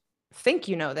 think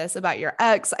you know this about your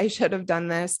ex. I should have done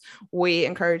this. We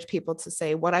encourage people to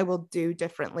say, what I will do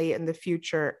differently in the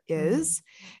future Mhm. is,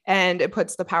 and it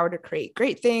puts the power to create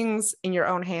great things in your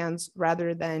own hands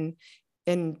rather than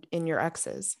in your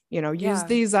ex's. Use Yeah.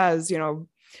 these as,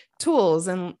 tools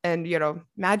and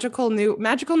magical new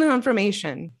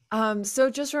information. So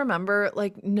just remember,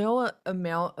 like, no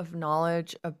amount of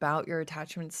knowledge about your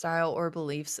attachment style or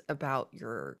beliefs about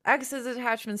your ex's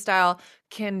attachment style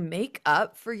can make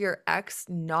up for your ex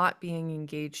not being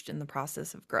engaged in the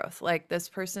process of growth. Like, this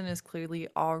person is clearly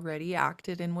already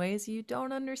acted in ways you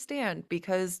don't understand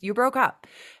because you broke up.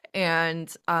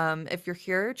 And if you're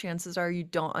here, chances are you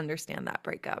don't understand that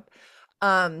breakup.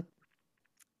 Um,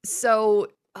 so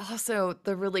also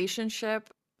the relationship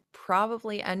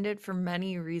probably ended for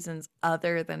many reasons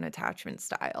other than attachment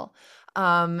style.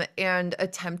 And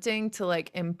attempting to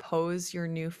like impose your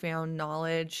newfound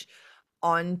knowledge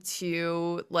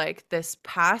onto like this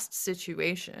past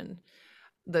situation,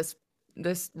 this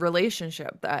this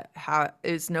relationship that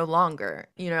is no longer,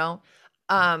 in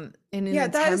an Yeah,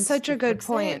 that is attempt such to a good fix it.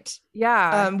 point.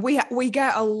 Yeah. We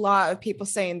get a lot of people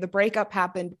saying the breakup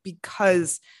happened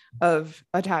because of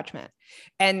attachment,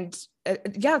 and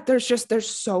yeah, there's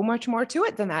so much more to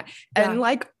it than that. And Yeah.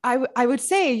 like I would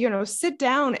say, sit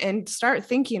down and start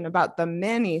thinking about the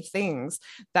many things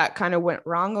that kind of went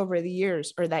wrong over the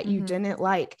years or that you Hmm. didn't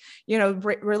like.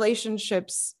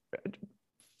 Relationships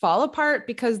fall apart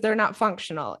because they're not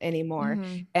functional anymore,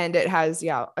 Hmm. and it's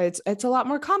a lot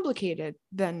more complicated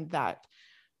than that.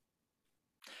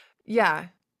 Yeah.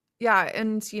 Yeah,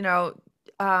 and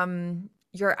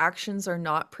your actions are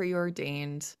not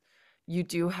preordained. You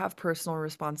do have personal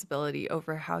responsibility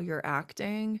over how you're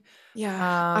acting.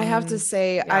 Yeah, I have to Um,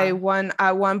 say, yeah.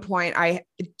 at one point I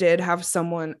did have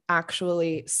someone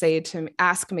actually say to me,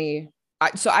 ask me.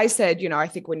 So I said, I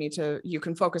think you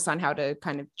can focus on how to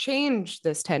kind of change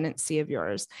this tendency of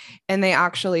yours. And they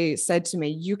actually said to me,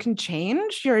 you can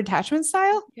change your attachment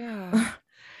style. Yeah.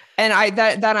 And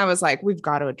then I was like, we've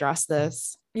got to address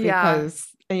this Yeah, because,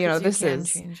 because you this can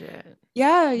is, change it.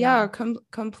 yeah, Yeah. yeah,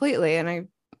 completely. And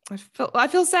I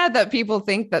feel sad that people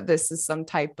think that this is some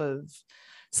type of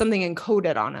something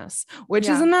encoded on us, which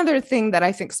is Yeah. another thing that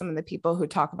I think some of the people who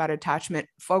talk about attachment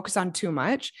focus on too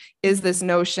much, is Hmm. this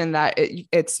notion that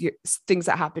it's things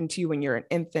that happen to you when you're an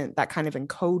infant that kind of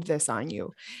encode this on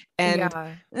you. And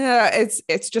Yeah.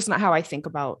 it's just not how I think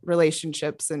about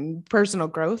relationships and personal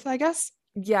growth, I guess.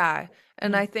 Yeah.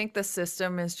 And Mhm. I think the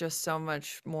system is just so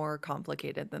much more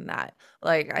complicated than that.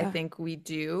 Like, I Yeah, think we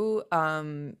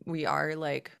are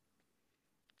like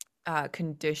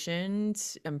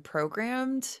conditioned and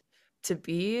programmed to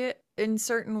be in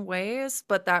certain ways,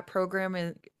 but that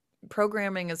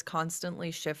programming is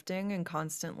constantly shifting and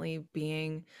constantly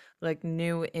being like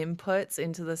new inputs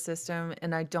into the system.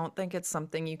 And I don't think it's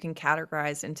something you can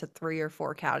categorize into three or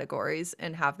four categories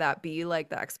and have that be like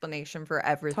the explanation for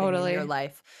everything in your totally.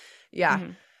 life. Yeah.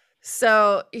 Mhm.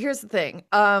 So here's the thing.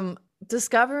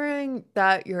 Discovering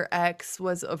that your ex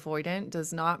was avoidant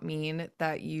does not mean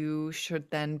that you should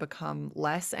then become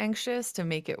less anxious to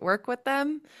make it work with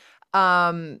them.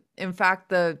 In fact,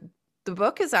 the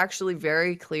book is actually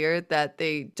very clear that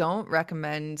they don't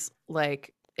recommend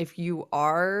like if you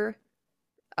are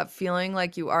feeling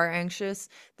like you are anxious,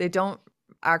 they don't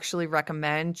actually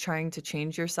recommend trying to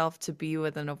change yourself to be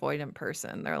with an avoidant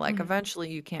person. They're like, Mhm. eventually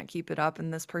you can't keep it up,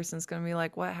 and this person's going to be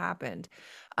like, what happened?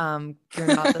 You're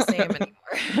not the same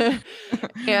anymore.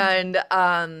 And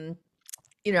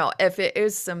if it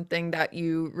is something that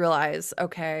you realize,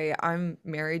 okay, I'm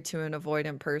married to an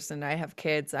avoidant person, I have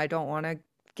kids, I don't want to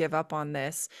give up on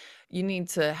this, you need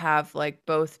to have like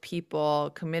both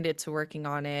people committed to working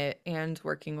on it and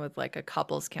working with like a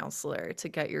couples counselor to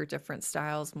get your different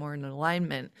styles more in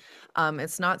alignment.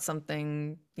 It's not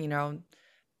something,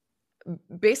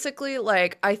 basically,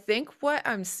 like, I think what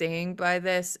I'm saying by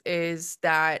this is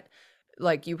that,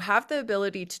 like, you have the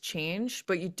ability to change,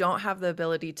 but you don't have the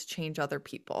ability to change other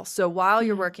people. So while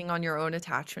you're Mhm. working on your own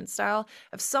attachment style,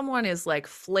 if someone is like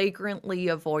flagrantly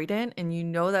avoidant and you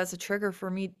know that's a trigger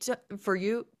for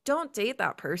you, don't date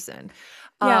that person.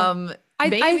 Yeah.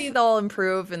 Maybe I they'll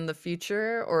improve in the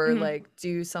future or mhm. like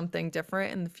do something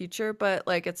different in the future, but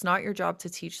like it's not your job to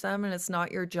teach them and it's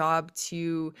not your job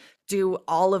to do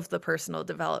all of the personal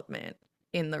development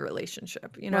in the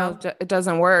relationship, you Well, know? it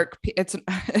doesn't work. It's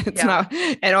Yeah. not,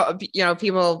 and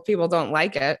people don't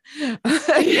like it.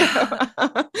 Yeah.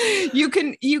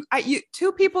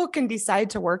 Two people can decide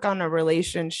to work on a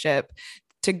relationship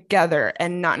together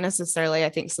and not necessarily, I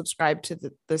think, subscribe to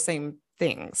the same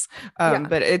things. Yeah.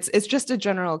 But it's just a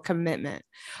general commitment.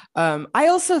 I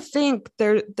also think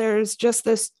there's just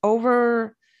this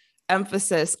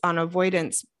emphasis on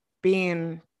avoidance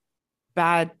being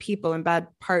bad people and bad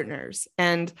partners.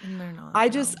 And And they're not,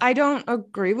 no. I don't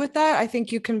agree with that. I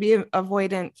think you can be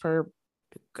avoidant for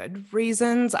good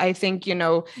reasons. I think,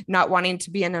 not wanting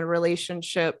to be in a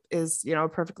relationship is, a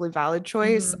perfectly valid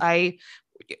choice. Mm-hmm.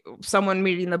 Someone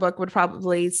reading the book would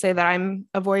probably say that I'm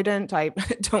avoidant. I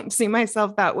don't see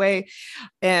myself that way.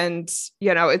 And,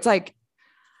 it's like,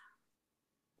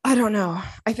 I don't know.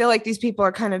 I feel like these people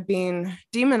are kind of being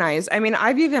demonized. I mean,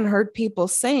 I've even heard people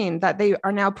saying that they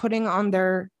are now putting on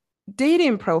their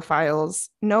dating profiles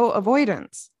no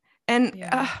avoidance. And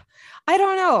Yeah. I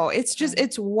don't know. It's just, Yeah.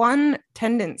 it's one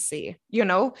tendency,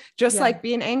 just Yeah. like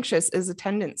being anxious is a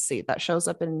tendency that shows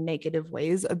up in negative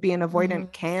ways. Being Mm-hmm.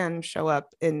 avoidant can show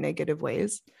up in negative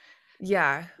ways.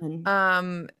 Yeah. And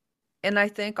Um, and I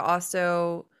think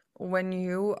also when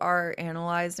you are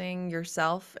analyzing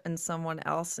yourself and someone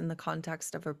else in the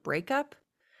context of a breakup,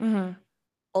 mhm.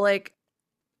 like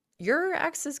your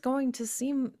ex is going to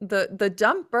seem the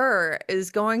dumper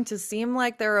is going to seem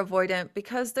like they're avoidant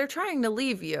because they're trying to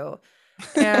leave you.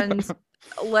 And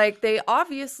like they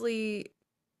obviously,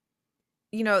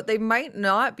 they might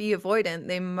not be avoidant.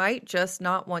 They might just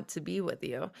not want to be with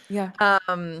you. Yeah.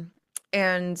 Um,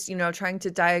 and trying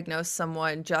to diagnose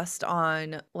someone just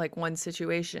on like one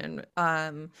situation,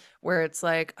 where it's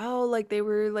like, oh, like they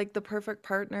were like the perfect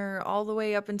partner all the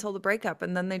way up until the breakup,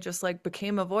 and then they just like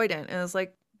became avoidant. And it's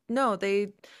like, no,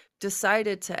 they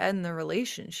decided to end the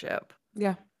relationship.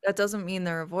 Yeah. That doesn't mean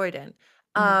they're avoidant.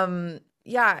 Mhm.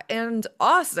 Yeah, and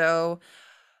also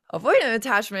avoidant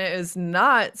attachment is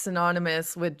not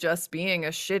synonymous with just being a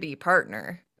shitty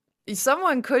partner.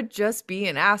 Someone could just be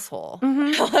an asshole.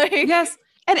 Mhm. Like, Yes.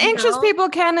 And you anxious know, people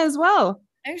can as well.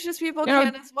 anxious people You know,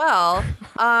 can as well.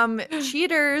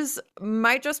 Cheaters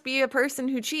might just be a person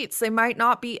who cheats. They might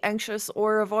not be anxious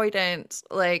or avoidant.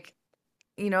 Like,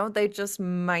 they just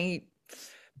might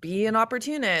be an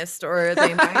opportunist, or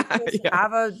they might just yeah.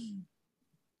 have a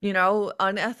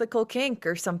unethical kink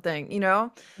or something.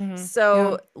 Mhm. Yeah.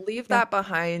 So leave Yeah. that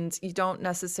behind. You don't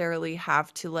necessarily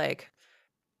have to like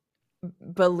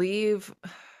believe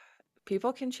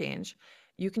people can change.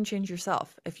 You can change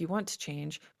yourself if you want to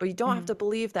change, but you don't have Mhm. to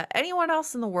believe that anyone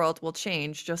else in the world will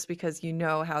change just because you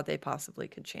know how they possibly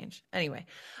could change. Anyway,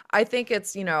 I think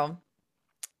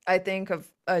I think of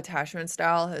attachment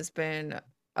style has been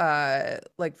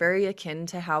like very akin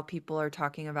to how people are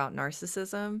talking about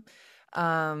narcissism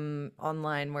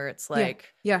online, where it's Yeah.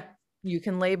 like Yeah. you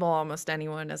can label almost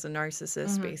anyone as a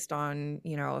narcissist Mhm. based on,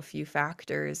 a few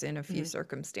factors in a few Mhm.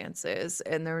 circumstances,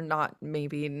 and they're not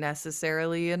maybe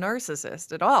necessarily a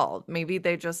narcissist at all. Maybe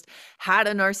they just had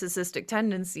a narcissistic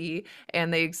tendency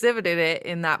and they exhibited it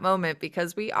in that moment,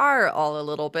 because we are all a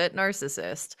little bit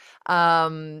narcissist.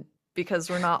 Because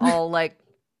we're not all like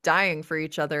dying for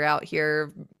each other out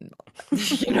here,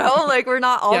 like we're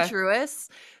not Yeah. altruists.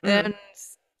 Mhm. And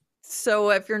so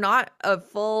if you're not a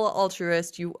full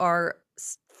altruist, you are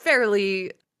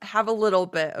fairly have a little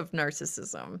bit of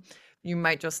narcissism. You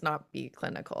might just not be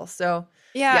clinical. So,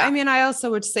 Yeah. yeah. I mean, I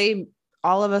also would say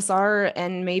all of us are,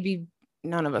 and maybe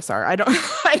none of us are. I don't,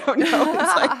 I don't know.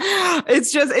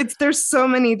 It's like, there's so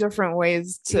many different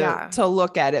ways Yeah. to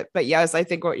look at it. But yes, I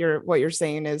think what you're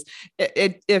saying is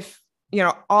if,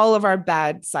 all of our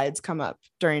bad sides come up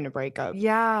during a breakup.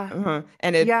 Yeah.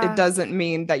 And it Yeah. doesn't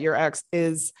mean that your ex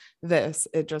is this.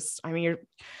 It just, I mean, you're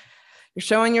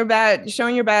showing your bad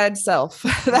self.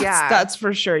 Yeah. That's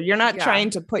for sure. You're not Yeah. trying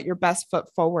to put your best foot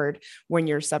forward when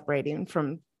you're separating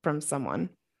from someone.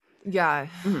 Yeah.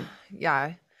 Mhm.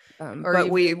 Yeah. Or But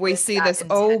even we with see that this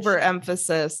intention,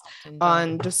 overemphasis often don't.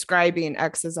 on describing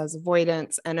exes as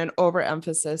avoidance, and an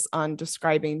overemphasis on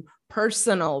describing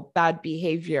personal bad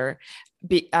behavior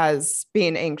as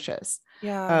being anxious.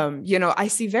 Yeah. I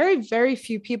see very, very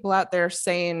few people out there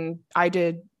saying, I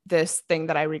did this thing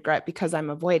that I regret because I'm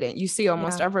avoidant. You see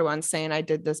almost Yeah. everyone saying, I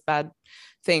did this bad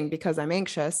thing because I'm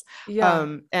anxious. Yeah.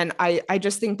 And I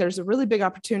just think there's a really big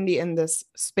opportunity in this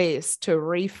space to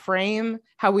reframe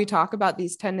how we talk about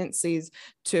these tendencies,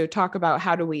 to talk about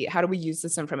how do we use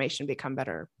this information to become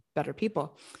better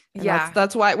people. And Yeah.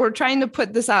 that's why we're trying to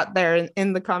put this out there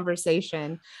in the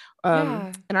conversation,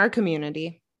 Yeah. in our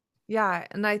community. Yeah,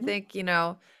 and I think,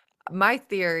 my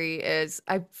theory is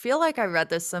I feel like I read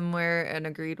this somewhere and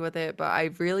agreed with it, but I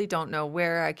really don't know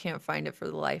where. I can't find it for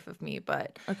the life of me,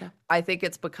 but Okay. I think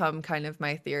it's become kind of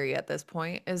my theory at this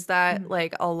point, is that Mhm.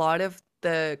 like a lot of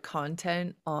the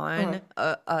content Uh-huh.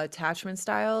 on attachment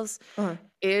styles Uh-huh.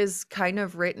 is kind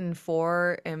of written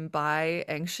for and by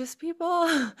anxious people.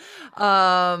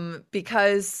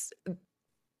 Because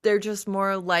they're just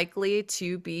more likely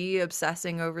to be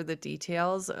obsessing over the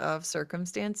details of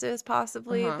circumstances,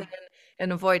 possibly, Uh-huh.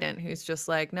 than an avoidant who's just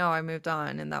like, no, I moved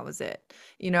on and that was it,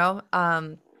 you know?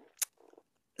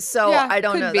 So Yeah, I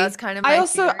don't could know. That's be. kind of I my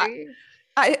also theory.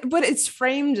 but it's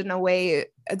framed in a way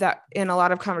that in a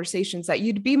lot of conversations that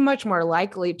you'd be much more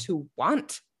likely to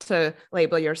want to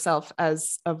label yourself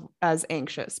as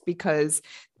anxious because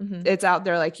Hmm. it's out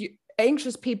there like you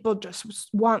anxious people just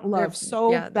want love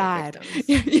so They're bad. victims.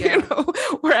 You Yeah. know,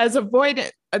 whereas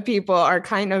avoidant people are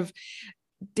kind of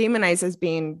demonized as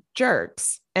being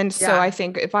jerks. And so I Yeah.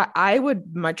 think if I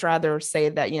would much rather say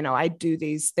that, you know, I do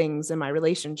these things in my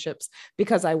relationships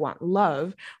because I want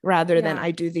love rather than Yeah.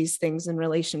 I do these things in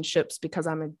relationships because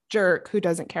I'm a jerk who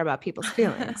doesn't care about people's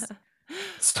feelings.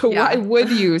 So why Yeah. would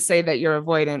you say that you're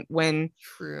avoidant when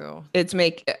True. it's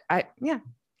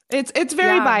it's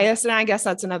very Yeah. biased, and I guess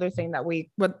that's another thing that we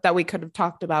could have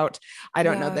talked about. I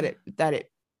don't know Yeah. that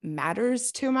it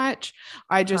matters too much.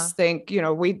 I Uh-huh. just think, you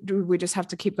know, we just have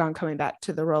to keep on coming back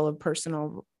to the role of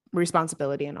personal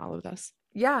responsibility in all of this.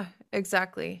 Yeah,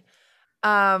 exactly.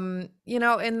 And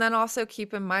then also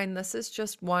keep in mind this is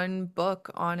just one book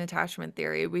on attachment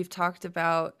theory. We've talked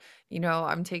about,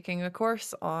 I'm taking a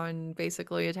course on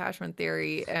basically attachment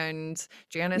theory, and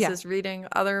Janice Yeah. is reading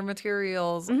other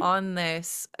materials Mhm. on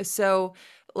this. So,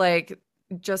 like,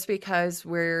 just because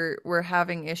we're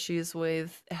having issues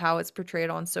with how it's portrayed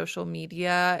on social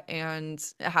media and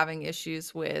having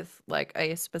issues with like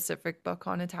a specific book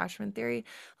on attachment theory,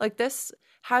 like this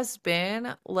has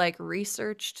been like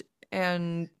researched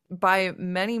and by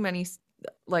many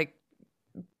like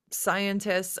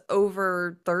scientists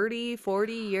over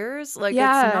 30-40 years. Like, it's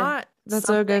Yeah, not that's a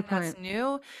something good that's point.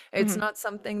 new. It's Mhm. not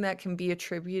something that can be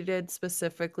attributed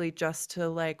specifically just to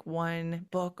like one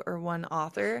book or one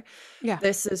author. Yeah.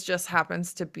 This is just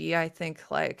happens to be, I think,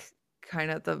 like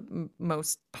kind of the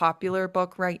most popular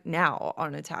book right now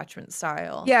on attachment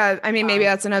style. Yeah, I mean, maybe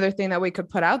um that's another thing that we could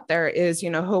put out there is, you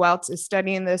know, who else is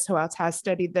studying this? Who else has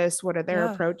studied this? What are their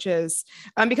yeah, approaches?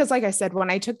 Because, like I said, when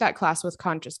I took that class with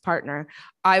Conscious Partner,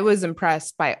 I was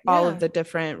impressed by all of yeah, the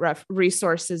different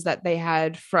resources that they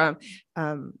had from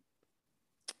um,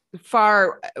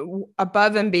 far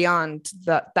above and beyond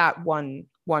that one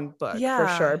book for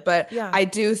yeah, sure. But yeah, I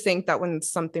do think that when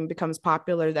something becomes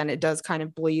popular, then it does kind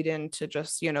of bleed into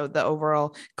just, you know, the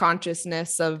overall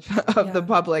consciousness of the yeah.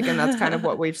 public, and that's kind of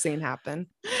what we've seen happen.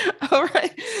 All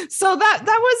right, so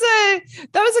that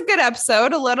was a good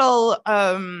episode, a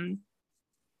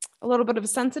little bit of a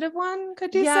sensitive one,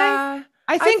 could you say? Yeah,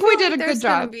 I I think we feel did like a good there's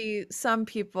gonna job. be some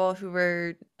people who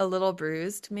were a little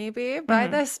bruised maybe by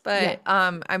Mhm. this, Yeah.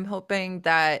 but I'm hoping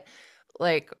that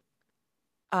like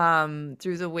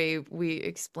through the way we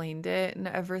explained it and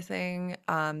everything,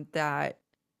 that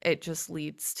it just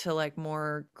leads to like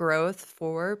more growth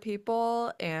for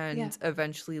people Yeah. and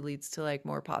eventually leads to like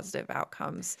more positive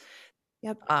outcomes.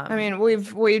 Yep. I Um mean,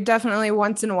 we definitely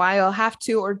once in a while have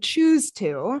to or choose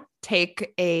to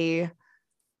take a,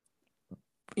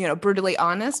 you know, brutally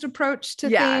honest approach to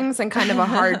yeah. things and kind of a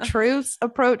hard truths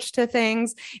approach to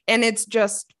things. And it's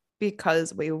just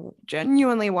because we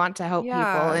genuinely want to help people,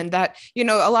 Yeah, and that, you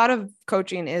know, a lot of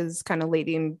coaching is kind of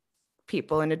leading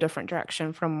people in a different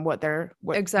direction from where they're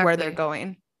exactly. going.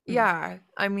 Mhm. Yeah,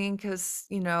 I mean, because,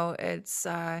 it's,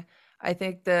 I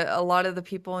think that a lot of the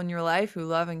people in your life who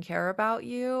love and care about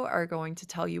you are going to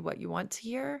tell you what you want to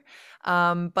hear.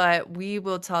 But we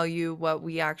will tell you what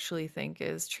we actually think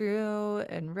is true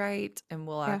and right, and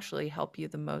will Yeah. actually help you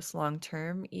the most long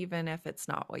term, even if it's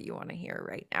not what you want to hear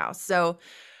right now. So,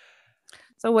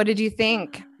 So what did you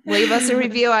think? Leave us a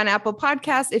review on Apple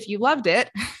Podcasts if you loved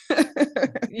it.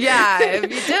 yeah, if you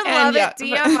didn't And love yeah. it,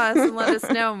 DM us and let us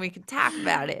know, and we can talk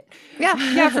about it.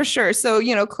 Yeah, for sure. So,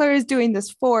 you know, Claire is doing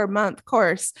this 4-month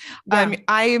course. Yeah,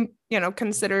 I, you know,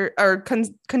 consider or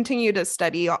continue to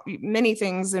study many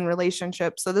things in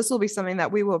relationships. So this will be something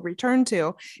that we will return to.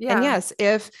 And yeah, yes,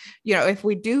 if, you know, if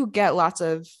we do get lots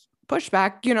of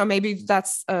pushback, you know, maybe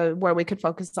that's where we could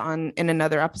focus on in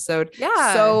another episode.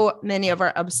 yeah, So many of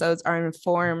our episodes are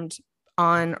informed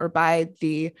on or by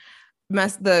the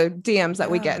DMs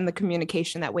that we get yeah, and the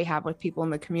communication that we have with people in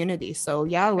the community. So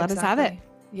yeah, let us have it. exactly.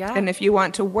 Yeah. And if you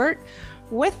want to work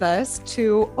with us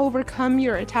to overcome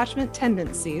your attachment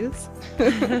tendencies,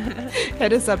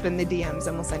 hit us up in the DMs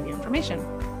and we'll send you information.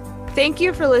 Thank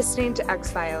you for listening to X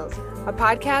Files, a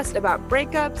podcast about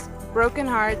breakups, broken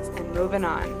hearts, and moving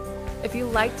on. If you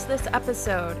liked this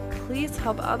episode, please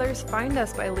help others find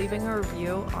us by leaving a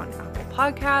review on Apple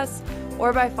Podcasts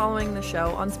or by following the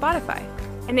show on Spotify.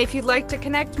 And if you'd like to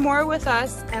connect more with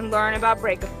us and learn about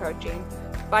breakup coaching,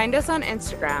 find us on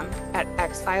Instagram at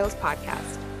X Files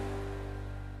Podcast.